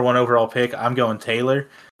the number 1 overall pick, I'm going Taylor,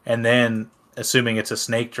 and then assuming it's a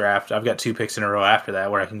snake draft, I've got 2 picks in a row after that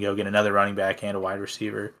where I can go get another running back and a wide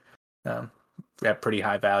receiver at pretty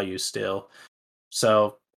high values still.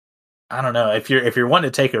 So I don't know, if you're wanting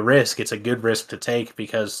to take a risk, it's a good risk to take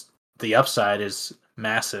because the upside is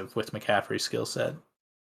massive with McCaffrey's skill set.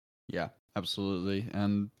 Yeah, absolutely.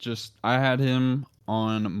 And just I had him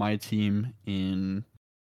on my team in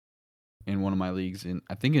one of my leagues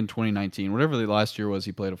I think in 2019, whatever the last year was.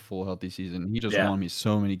 He played a full healthy season. He just won me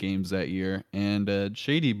so many games that year. And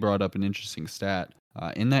Shady brought up an interesting stat.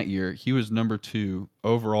 In that year, he was number 2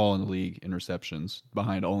 overall in the league in receptions,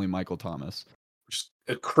 behind only Michael Thomas.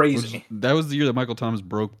 Crazy. That was the year that Michael Thomas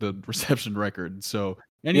broke the reception record. So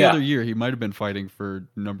any other year, he might have been fighting for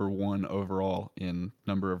number 1 overall in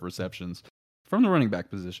number of receptions from the running back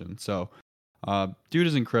position. So, dude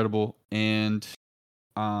is incredible. And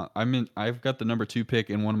I've got the number 2 pick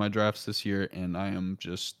in one of my drafts this year, and I am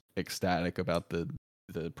just ecstatic about the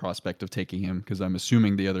prospect of taking him, because I'm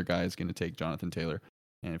assuming the other guy is going to take Jonathan Taylor.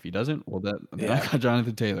 And if he doesn't, well, then I got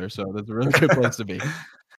Jonathan Taylor. So that's a really good place to be.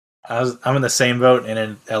 I'm in the same boat, and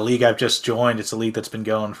in a league I've just joined, it's a league that's been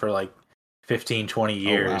going for like 15, 20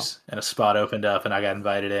 years, and a spot opened up, and I got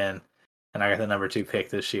invited in, and I got the number 2 pick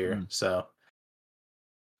this year. So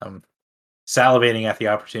I'm salivating at the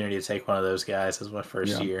opportunity to take one of those guys as my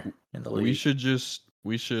first year in the league.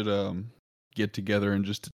 We should get together and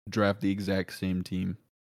just draft the exact same team.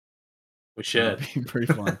 We should. That'd be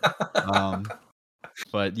pretty fun.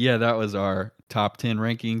 But yeah, that was our top 10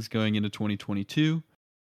 rankings going into 2022.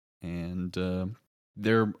 And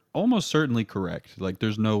they're almost certainly correct. Like,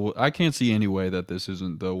 I can't see any way that this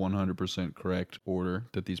isn't the 100% correct order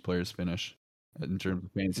that these players finish in terms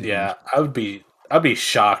of fantasy. Yeah, I'd be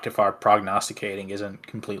shocked if our prognosticating isn't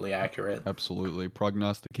completely accurate. Absolutely.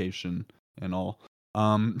 Prognostication and all.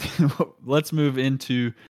 Let's move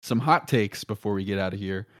into some hot takes before we get out of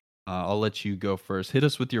here. I'll let you go first. Hit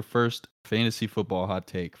us with your first fantasy football hot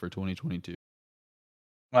take for 2022.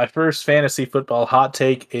 My first fantasy football hot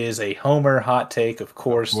take is a homer hot take. Of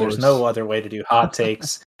course. There's no other way to do hot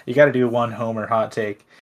takes. You got to do one homer hot take.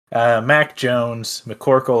 Mac Jones,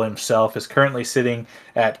 McCorkle himself, is currently sitting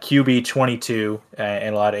at QB 22 in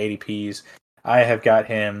a lot of ADPs. I have got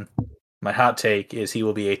him. My hot take is he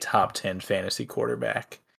will be a top 10 fantasy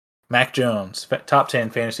quarterback. Mac Jones, top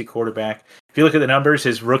 10 fantasy quarterback. If you look at the numbers,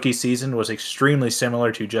 his rookie season was extremely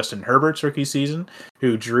similar to Justin Herbert's rookie season.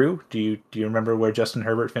 Drew, do you remember where Justin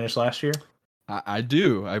Herbert finished last year? I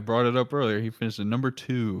do. I brought it up earlier. He finished at number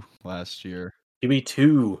 2 last year.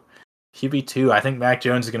 QB2. I think Mac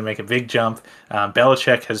Jones is going to make a big jump.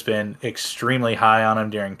 Belichick has been extremely high on him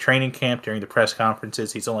during training camp, during the press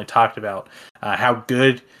conferences. He's only talked about how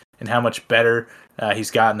good and how much better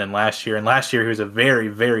he's gotten than last year. And last year, he was a very,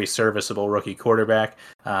 very serviceable rookie quarterback.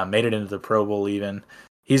 Made it into the Pro Bowl even.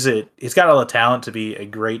 He's got all the talent to be a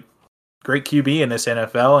great QB in this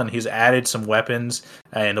NFL, and he's added some weapons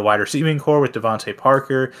in the wide receiving core with Devontae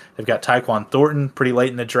Parker. They've got Tyquan Thornton pretty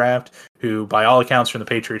late in the draft, who, by all accounts from the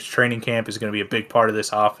Patriots training camp, is going to be a big part of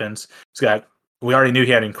this offense. We already knew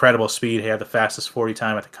he had incredible speed. He had the fastest 40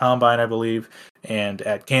 time at the combine, I believe. And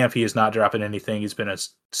at camp, he is not dropping anything. He's been a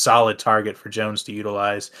solid target for Jones to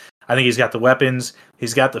utilize. I think he's got the weapons.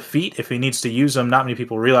 He's got the feet if he needs to use them. Not many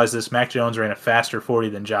people realize this. Mac Jones ran a faster 40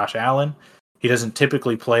 than Josh Allen. He doesn't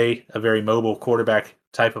typically play a very mobile quarterback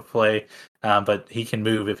type of play, but he can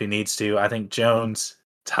move if he needs to. I think Jones,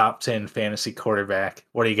 top 10 fantasy quarterback.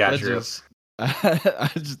 What do you got, Drew?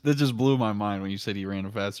 That just blew my mind when you said he ran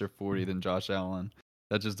a faster 40 than Josh Allen.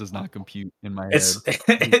 That just does not compute in my head.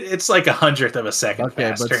 It's like 100th of a second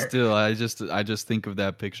faster. But still, I just think of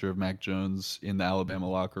that picture of Mac Jones in the Alabama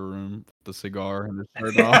locker room, the cigar and the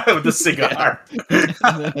shirt off. With the cigar. And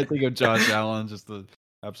then I think of Josh Allen, just the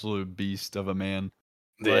absolute beast of a man.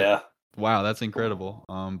 But, wow, that's incredible.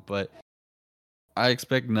 But I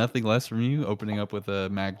expect nothing less from you opening up with a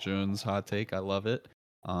Mac Jones hot take. I love it.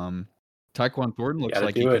 Tyquan Thornton looks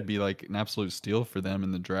like he could be like an absolute steal for them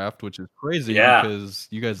in the draft, which is crazy because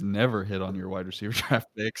you guys never hit on your wide receiver draft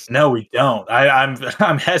picks. No, we don't.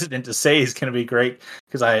 I'm hesitant to say he's going to be great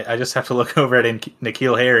because I just have to look over at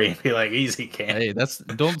N'Keal Harry and be like, easy, Cam. Hey,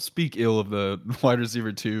 don't speak ill of the wide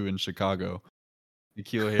receiver 2 in Chicago.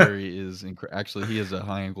 N'Keal Harry is actually he has a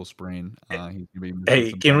high ankle sprain. He's gonna be missing Hey,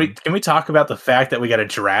 some can we time. can we talk about the fact that we got a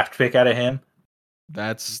draft pick out of him?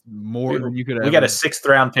 That's We, more than you could we got a ever 6th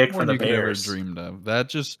round pick more from than the you could ever Bears. dreamed of. I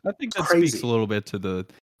think that speaks a Crazy. little bit to the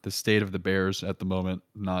state of the Bears at the moment.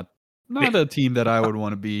 Not a team that I would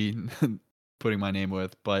want to be putting my name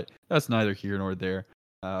with, but that's neither here nor there.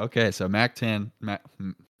 Okay, so Mac 10, Mac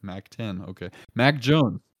 10. Okay, Mac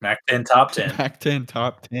Jones, Mac 10 top 10. Mac 10,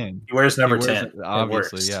 top 10. He wears He number wears 10. It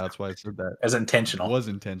obviously, works yeah. That's why I said that. as It intentional. was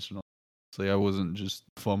intentional. So I wasn't just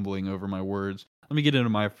fumbling over my words. Let me get into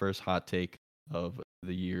my first hot take of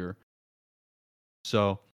the year.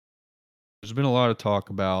 So there's been a lot of talk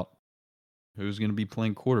about who's going to be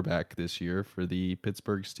playing quarterback this year for the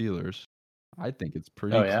Pittsburgh Steelers. I think it's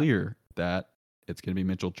pretty Oh, yeah? clear that it's going to be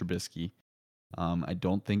Mitchell Trubisky. I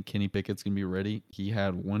don't think Kenny Pickett's going to be ready. He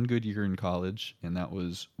had one good year in college, and that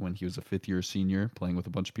was when he was a fifth-year senior playing with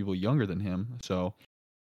a bunch of people younger than him. So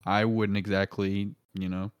I wouldn't exactly,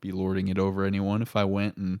 be lording it over anyone if I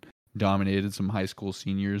went and dominated some high school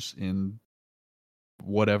seniors in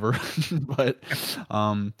whatever. but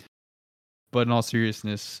um, but in all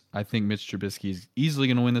seriousness, I think Mitch Trubisky is easily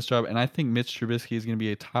going to win this job, and I think Mitch Trubisky is going to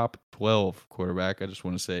be a top 12 quarterback. I just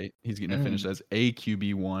want to say he's going to finish as a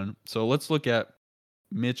QB1. So let's look at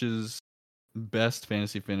Mitch's best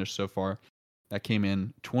fantasy finish so far. That came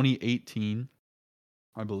in 2018,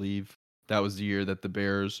 I believe. That was the year that the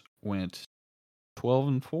Bears went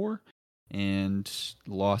 12-4 and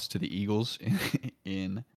lost to the Eagles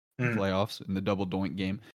in the playoffs in the double doink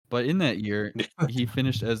game. But in that year, he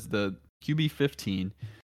finished as the QB 15,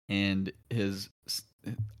 and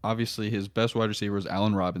obviously his best wide receiver was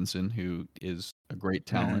Allen Robinson, who is a great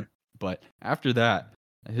talent. But after that,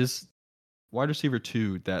 his wide receiver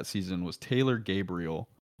 2 that season was Taylor Gabriel,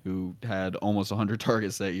 who had almost 100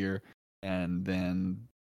 targets that year, and then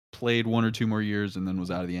played 1 or 2 more years and then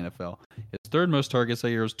was out of the NFL. His third most targets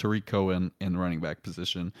that year was Tariq Cohen in the running back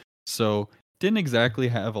position. So didn't exactly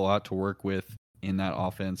have a lot to work with in that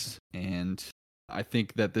offense, and I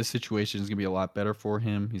think that this situation is going to be a lot better for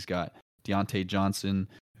him. He's got Deontay Johnson,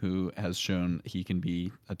 who has shown he can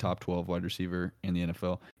be a top 12 wide receiver in the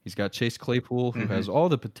NFL. He's got Chase Claypool, who has all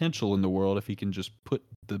the potential in the world if he can just put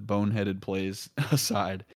the boneheaded plays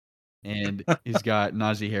aside. And he's got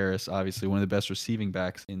Najee Harris, obviously one of the best receiving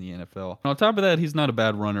backs in the NFL. And on top of that, he's not a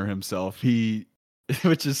bad runner himself.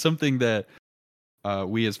 Which is something that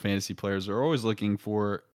we as fantasy players are always looking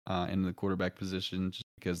for in the quarterback position, just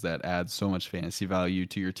because that adds so much fantasy value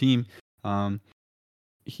to your team.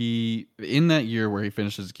 He in that year where he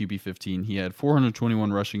finished as QB 15, he had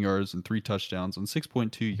 421 rushing yards and 3 touchdowns on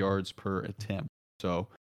 6.2 yards per attempt. So,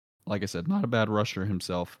 like I said, not a bad rusher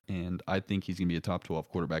himself, and I think he's going to be a top 12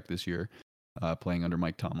 quarterback this year, playing under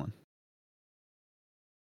Mike Tomlin.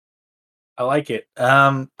 I like it.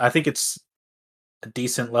 I think it's a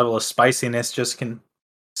decent level of spiciness, just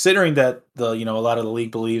considering that a lot of the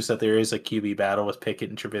league believes that there is a QB battle with Pickett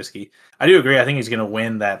and Trubisky. I do agree. I think he's going to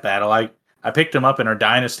win that battle. I picked him up in our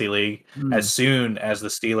dynasty league as soon as the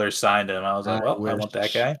Steelers signed him. I was like, well, I want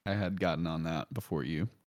that guy. I had gotten on that before you.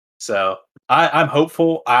 So I'm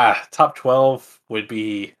hopeful. Top 12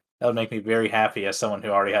 that would make me very happy as someone who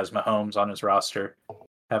already has Mahomes on his roster,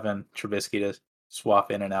 having Trubisky to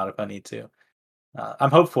swap in and out if I need to.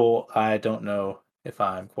 I'm hopeful. I don't know if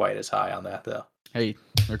I'm quite as high on that though. Hey,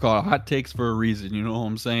 they're called hot takes for a reason. You know what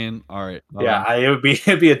I'm saying? All right. Yeah, it'd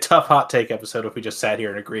be a tough hot take episode if we just sat here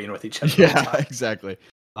and agreeing with each other. Yeah, exactly.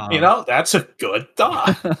 That's a good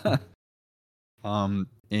thought.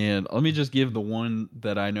 And let me just give the one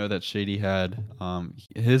that I know that Shady had.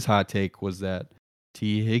 His hot take was that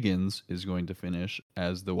T. Higgins is going to finish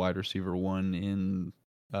as the wide receiver 1 in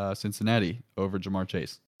Cincinnati over Ja'Marr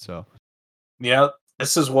Chase. So, yeah,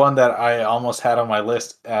 this is one that I almost had on my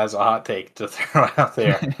list as a hot take to throw out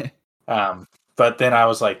there. But then I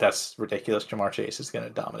was like, that's ridiculous. Ja'Marr Chase is going to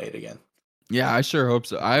dominate again. Yeah, I sure hope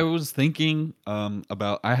so. I was thinking I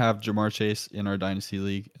have Ja'Marr Chase in our Dynasty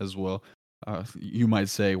League as well. You might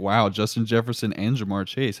say, wow, Justin Jefferson and Ja'Marr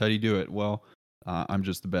Chase. How do you do it? Well, I'm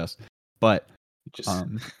just the best. But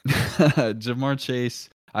Ja'Marr Chase,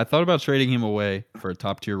 I thought about trading him away for a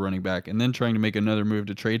top-tier running back and then trying to make another move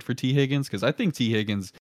to trade for T. Higgins, because I think T.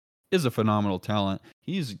 Higgins is a phenomenal talent.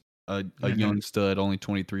 He's a young stud, only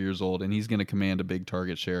 23 years old, and he's going to command a big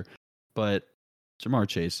target share. But Ja'Marr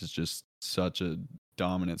Chase is just such a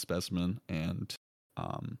dominant specimen, and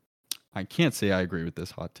I can't say I agree with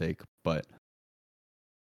this hot take, but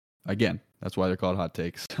again, that's why they're called hot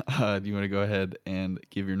takes. Do you want to go ahead and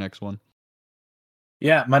give your next one?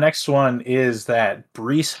 Yeah, my next one is that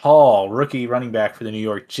Breece Hall, rookie running back for the New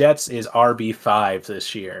York Jets, is RB5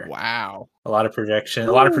 this year. Wow. A lot of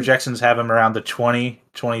projections have him around the 20,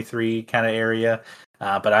 23 kind of area.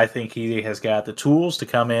 But I think he has got the tools to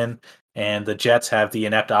come in, and the Jets have the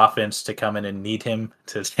inept offense to come in and need him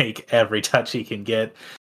to take every touch he can get.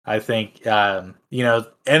 I think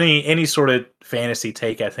any sort of fantasy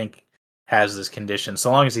take, I think, has this condition so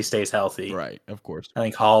long as he stays healthy. Right, of course. I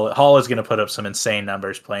think Hall is going to put up some insane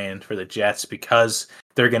numbers playing for the Jets because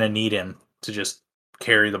they're going to need him to just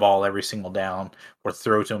carry the ball every single down or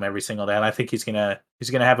throw to him every single down. I think he's gonna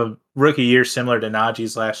have a rookie year similar to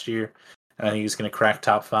Najee's last year, and I think he's gonna crack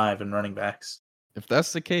top 5 in running backs. If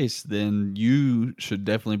that's the case, then you should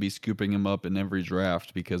definitely be scooping him up in every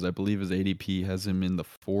draft because I believe his ADP has him in the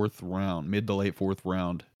 4th round, mid to late 4th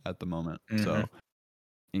round at the moment. Mm-hmm. So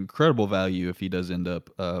incredible value if he does end up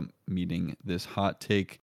meeting this hot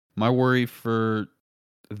take. My worry for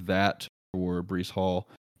that for Breece Hall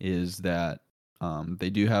is that they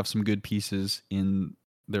do have some good pieces in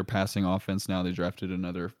their passing offense now. They drafted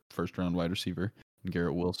another first-round wide receiver,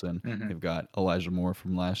 Garrett Wilson. Mm-hmm. They've got Elijah Moore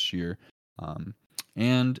from last year.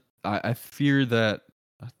 And I fear that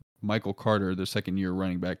Michael Carter, the second-year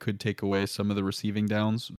running back, could take away some of the receiving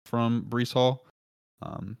downs from Breece Hall.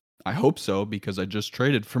 I hope so because I just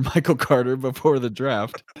traded for Michael Carter before the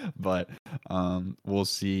draft, but we'll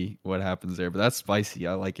see what happens there. But that's spicy.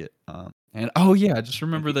 I like it. And oh yeah, just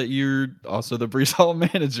remember that you're also the Breece Hall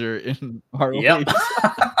manager in our league.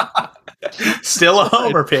 Still a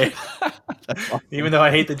homer pick. Awesome. Even though I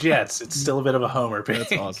hate the Jets, it's still a bit of a homer pick.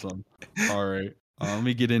 That's awesome. All right. Let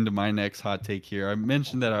me get into my next hot take here. I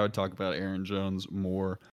mentioned that I would talk about Aaron Jones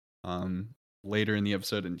more later in the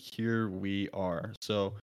episode, and here we are.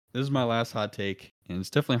 So this is my last hot take, and it's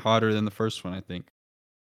definitely hotter than the first one, I think.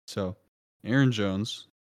 So Aaron Jones,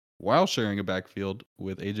 while sharing a backfield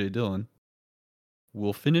with A.J. Dillon,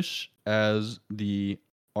 will finish as the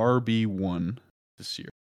RB1 this year.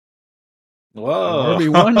 Whoa.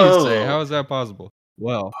 RB1, you say? How is that possible?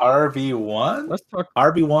 Well, RB1? Let's talk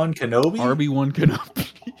RB1 Kenobi? RB1 Kenobi.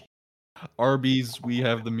 RBs, we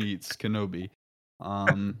have the meats, Kenobi.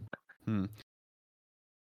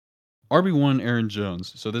 RB1 Aaron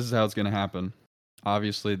Jones. So this is how it's going to happen.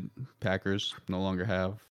 Obviously, Packers no longer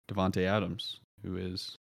have Davante Adams, who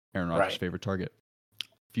is Aaron Rodgers' favorite target.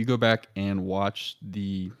 If you go back and watch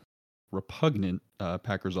the repugnant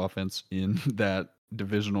Packers offense in that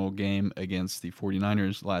divisional game against the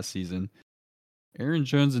 49ers last season, Aaron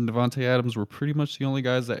Jones and Davante Adams were pretty much the only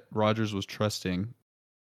guys that Rodgers was trusting,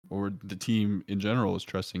 or the team in general was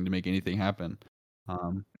trusting to make anything happen.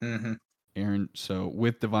 So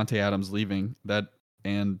with Davante Adams leaving, that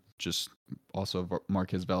and just also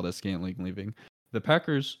Marquez Valdes-Scantling leaving, the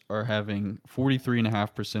Packers are having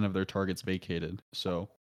 43.5% of their targets vacated. So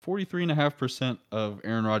 43.5% of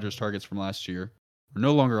Aaron Rodgers' targets from last year are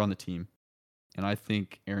no longer on the team. And I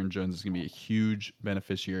think Aaron Jones is going to be a huge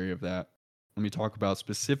beneficiary of that. Let me talk about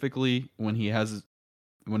specifically when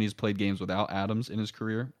he's played games without Adams in his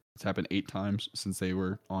career. It's happened 8 times since they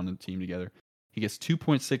were on a team together. He gets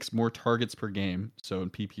 2.6 more targets per game. So in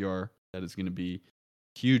PPR, that is going to be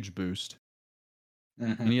a huge boost.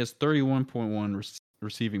 And he has 31.1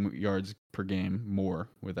 receiving yards per game more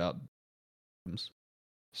without Adams.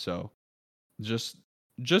 So just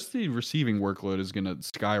the receiving workload is going to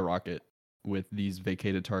skyrocket with these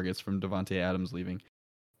vacated targets from Davante Adams leaving.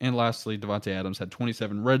 And lastly, Davante Adams had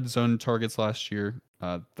 27 red zone targets last year,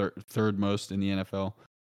 third most in the NFL.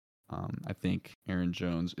 I think Aaron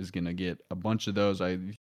Jones is going to get a bunch of those.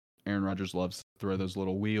 Aaron Rodgers loves to throw those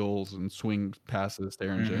little wheels and swing passes to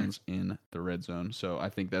Aaron Jones in the red zone. So I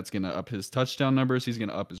think that's going to up his touchdown numbers. He's going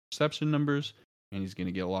to up his reception numbers, and he's going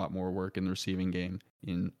to get a lot more work in the receiving game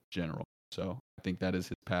in general. So I think that is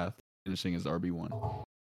his path, finishing as RB1.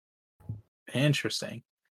 Interesting.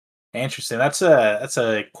 That's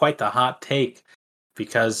a quite the hot take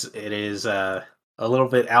because it is a little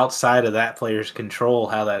bit outside of that player's control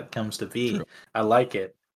how that comes to be. True. I like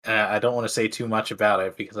it. I don't want to say too much about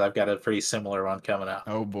it because I've got a pretty similar one coming up.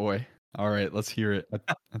 Oh boy! All right, let's hear it.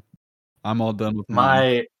 I'm all done with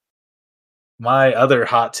my other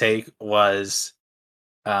hot take was.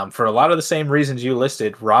 For a lot of the same reasons you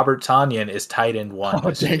listed, Robert Tonyan is tight end 1.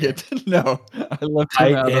 Oh, dang it. No. I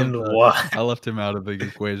left him out of the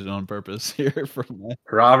equation on purpose here.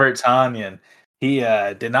 Robert Tonyan. He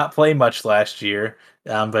did not play much last year,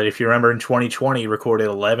 but if you remember in 2020, he recorded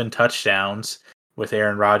 11 touchdowns with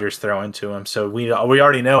Aaron Rodgers throwing to him. So we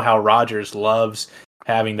already know how Rodgers loves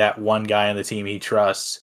having that one guy on the team he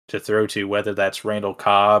trusts to throw to, whether that's Randall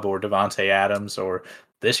Cobb or Davante Adams or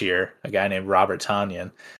this year, a guy named Robert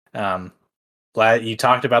Tonyan. You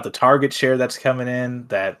talked about the target share that's coming in,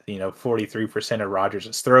 that 43% of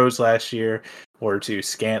Rodgers' throws last year were to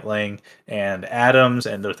Scantling and Adams,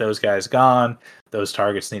 and with those guys gone, those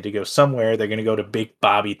targets need to go somewhere. They're going to go to Big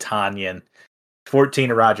Bobby Tonyan.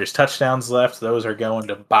 14 of Rodgers' touchdowns left. Those are going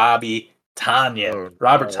to Bobby Tonyan. Oh,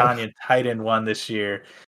 Robert no. Tonyan, tight end 1 this year.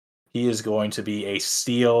 He is going to be a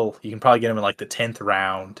steal. You can probably get him in like the 10th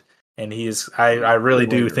round. And I really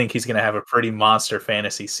do think he's going to have a pretty monster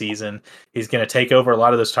fantasy season. He's going to take over a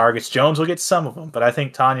lot of those targets. Jones will get some of them, but I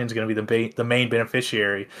think Tanyan's going to be the main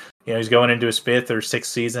beneficiary. He's going into his 5th or 6th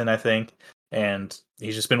season, I think, and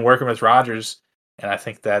he's just been working with Rodgers. And I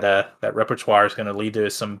think that that repertoire is going to lead to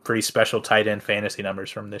some pretty special tight end fantasy numbers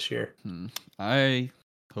from this year. I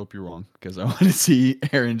hope you're wrong, because I want to see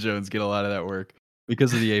Aaron Jones get a lot of that work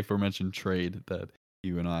because of the aforementioned trade that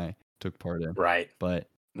you and I took part in. Right. But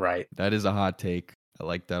right. That is a hot take. I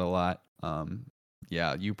like that a lot.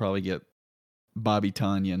 Yeah, you probably get Bobby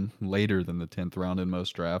Tonyan later than the 10th round in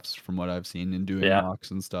most drafts, from what I've seen in doing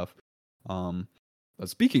mocks and stuff. But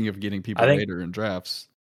speaking of getting people later in drafts,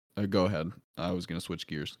 go ahead. I was going to switch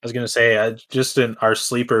gears. I was going to say, just in our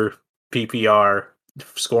sleeper PPR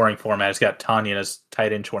scoring format, it's got Tonyan as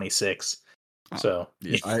tight end 26. So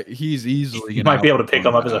he's easily you might be able to pick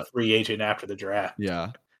him up as a free agent after the draft.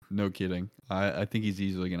 Yeah, no kidding. I think he's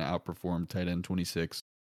easily going to outperform tight end 26.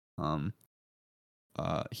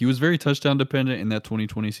 He was very touchdown dependent in that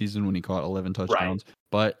 2020 season when he caught 11 touchdowns. Right.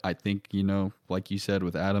 But I think, like you said,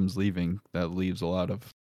 with Adams leaving, that leaves a lot of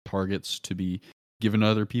targets to be given to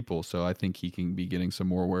other people. So I think he can be getting some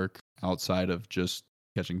more work outside of just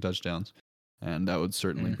catching touchdowns. And that would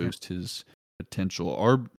certainly boost his potential.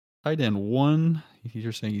 Our tight end 1,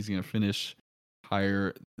 you're saying he's going to finish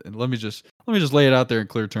higher. And let me just lay it out there in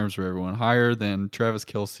clear terms for everyone. Higher than Travis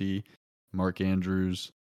Kelce, Mark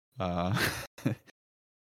Andrews,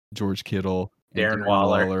 George Kittle, Darren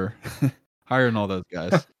Waller. Higher than all those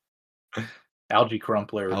guys. Algie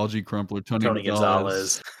Crumpler, Tony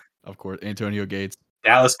Gonzalez, of course, Antonio Gates,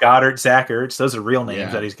 Dallas Goedert, Zach Ertz. Those are real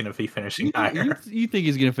names that he's going to be finishing higher. You think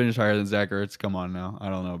he's going to finish higher than Zach Ertz? Come on now. I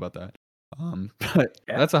don't know about that. But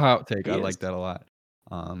that's a hot take. I like that a lot.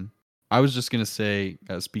 I was just going to say,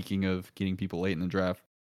 speaking of getting people late in the draft,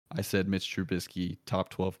 I said Mitch Trubisky, top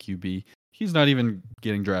 12 QB. He's not even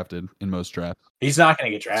getting drafted in most drafts. He's not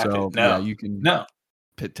going to get drafted. So, no. Yeah, you can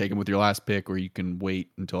take him with your last pick, or you can wait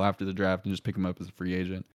until after the draft and just pick him up as a free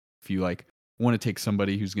agent. If you want to take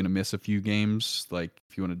somebody who's going to miss a few games, like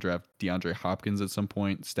if you want to draft DeAndre Hopkins at some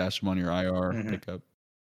point, stash him on your IR, pick up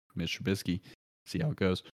Mitch Trubisky, see how it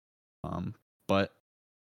goes. But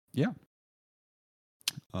yeah.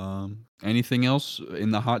 Anything else in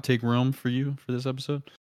the hot take realm for you for this episode?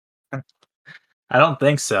 I don't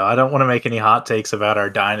think so. I don't want to make any hot takes about our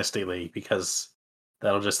Dynasty League because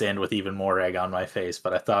that'll just end with even more egg on my face.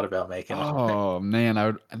 But I thought about making. Oh man,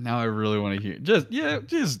 I really want to hear. Just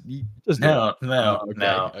no.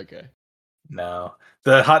 Okay. No.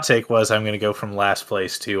 The hot take was I'm going to go from last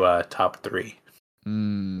place to top 3.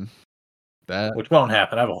 Which won't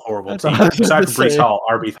happen. I have a horrible team. Aside from Breece Hall,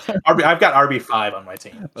 RB, I've got RB5 on my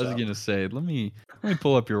team. I was gonna say, let me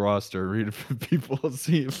pull up your roster, read it for people, and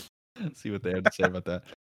see what they have to say about that.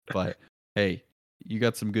 But hey, you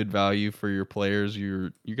got some good value for your players.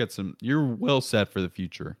 You're well set for the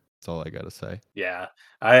future. That's all I gotta say. Yeah,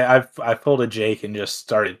 I pulled a Jake and just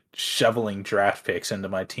started shoveling draft picks into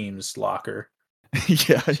my team's locker.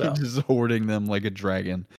 Yeah, you're just hoarding them like a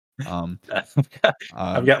dragon.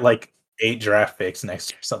 I've got like 8 draft picks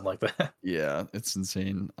next year, something like that. Yeah, it's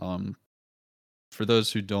insane. For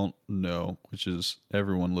those who don't know, which is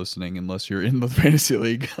everyone listening, unless you're in the fantasy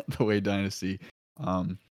league, the Way Dynasty,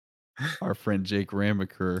 our friend Jake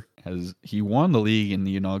Ramaker he won the league in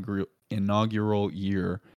the inaugural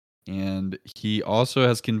year, and he also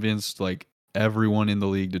has convinced everyone in the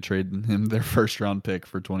league to trade him their first round pick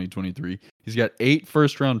for 2023. He's got 8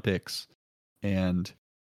 first round picks, and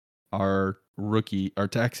our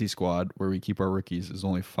taxi squad, where we keep our rookies, is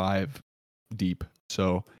only 5 deep.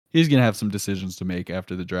 So he's gonna have some decisions to make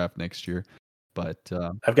after the draft next year. But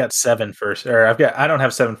I've got 7 I don't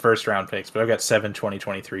have 7 first round picks, but I've got 7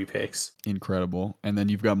 2023 picks. Incredible. And then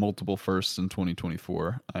you've got multiple firsts in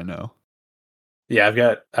 2024. I know. Yeah,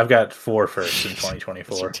 I've got 4 firsts in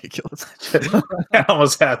 2024. That's ridiculous. I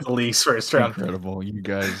almost had the league's first round. Incredible, you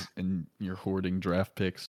guys and your hoarding draft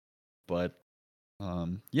picks. But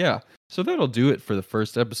yeah, so that'll do it for the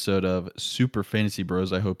first episode of Super Fantasy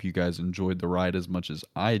Bros. I hope you guys enjoyed the ride as much as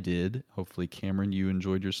I did. Hopefully, Cameron, you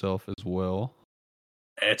enjoyed yourself as well.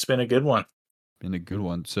 It's been a good one.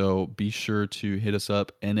 So be sure to hit us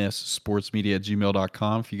up,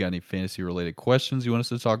 nssportsmedia@gmail.com, if you got any fantasy related questions you want us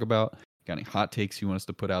to talk about. got any hot takes you want us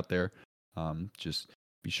to put out there, just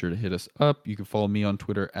be sure to hit us up. You can follow me on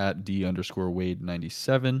Twitter at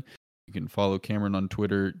D_Wade97. You can follow Cameron on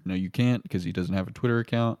Twitter. No, you can't because he doesn't have a Twitter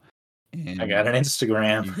account. And I got an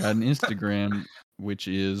Instagram. You got an Instagram, which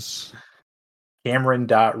is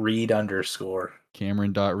Cameron.read_.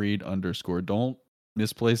 Cameron.read_. Don't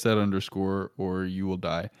misplace that underscore or you will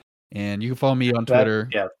die. And you can follow me on Twitter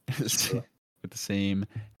with the same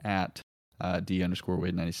at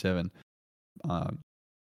D_Wade97.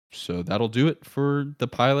 So that'll do it for the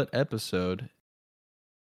pilot episode.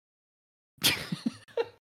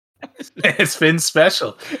 It's been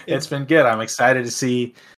special. It's been good. I'm excited to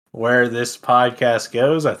see where this podcast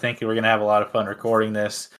goes. I think we're going to have a lot of fun recording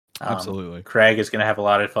this. Absolutely. Craig is going to have a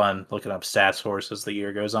lot of fun looking up stats for us as the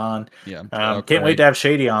year goes on. Yeah. Can't wait to have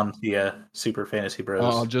Shady on the Super Fantasy Bros.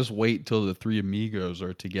 I'll just wait till the three amigos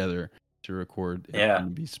are together to record. It's going to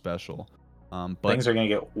be special. But things are going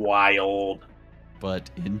to get wild.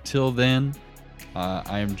 But until then,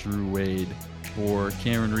 I am Drew Wade for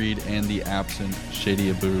Cameron Reed and the absent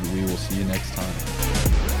Shady Abood. We will see you next time.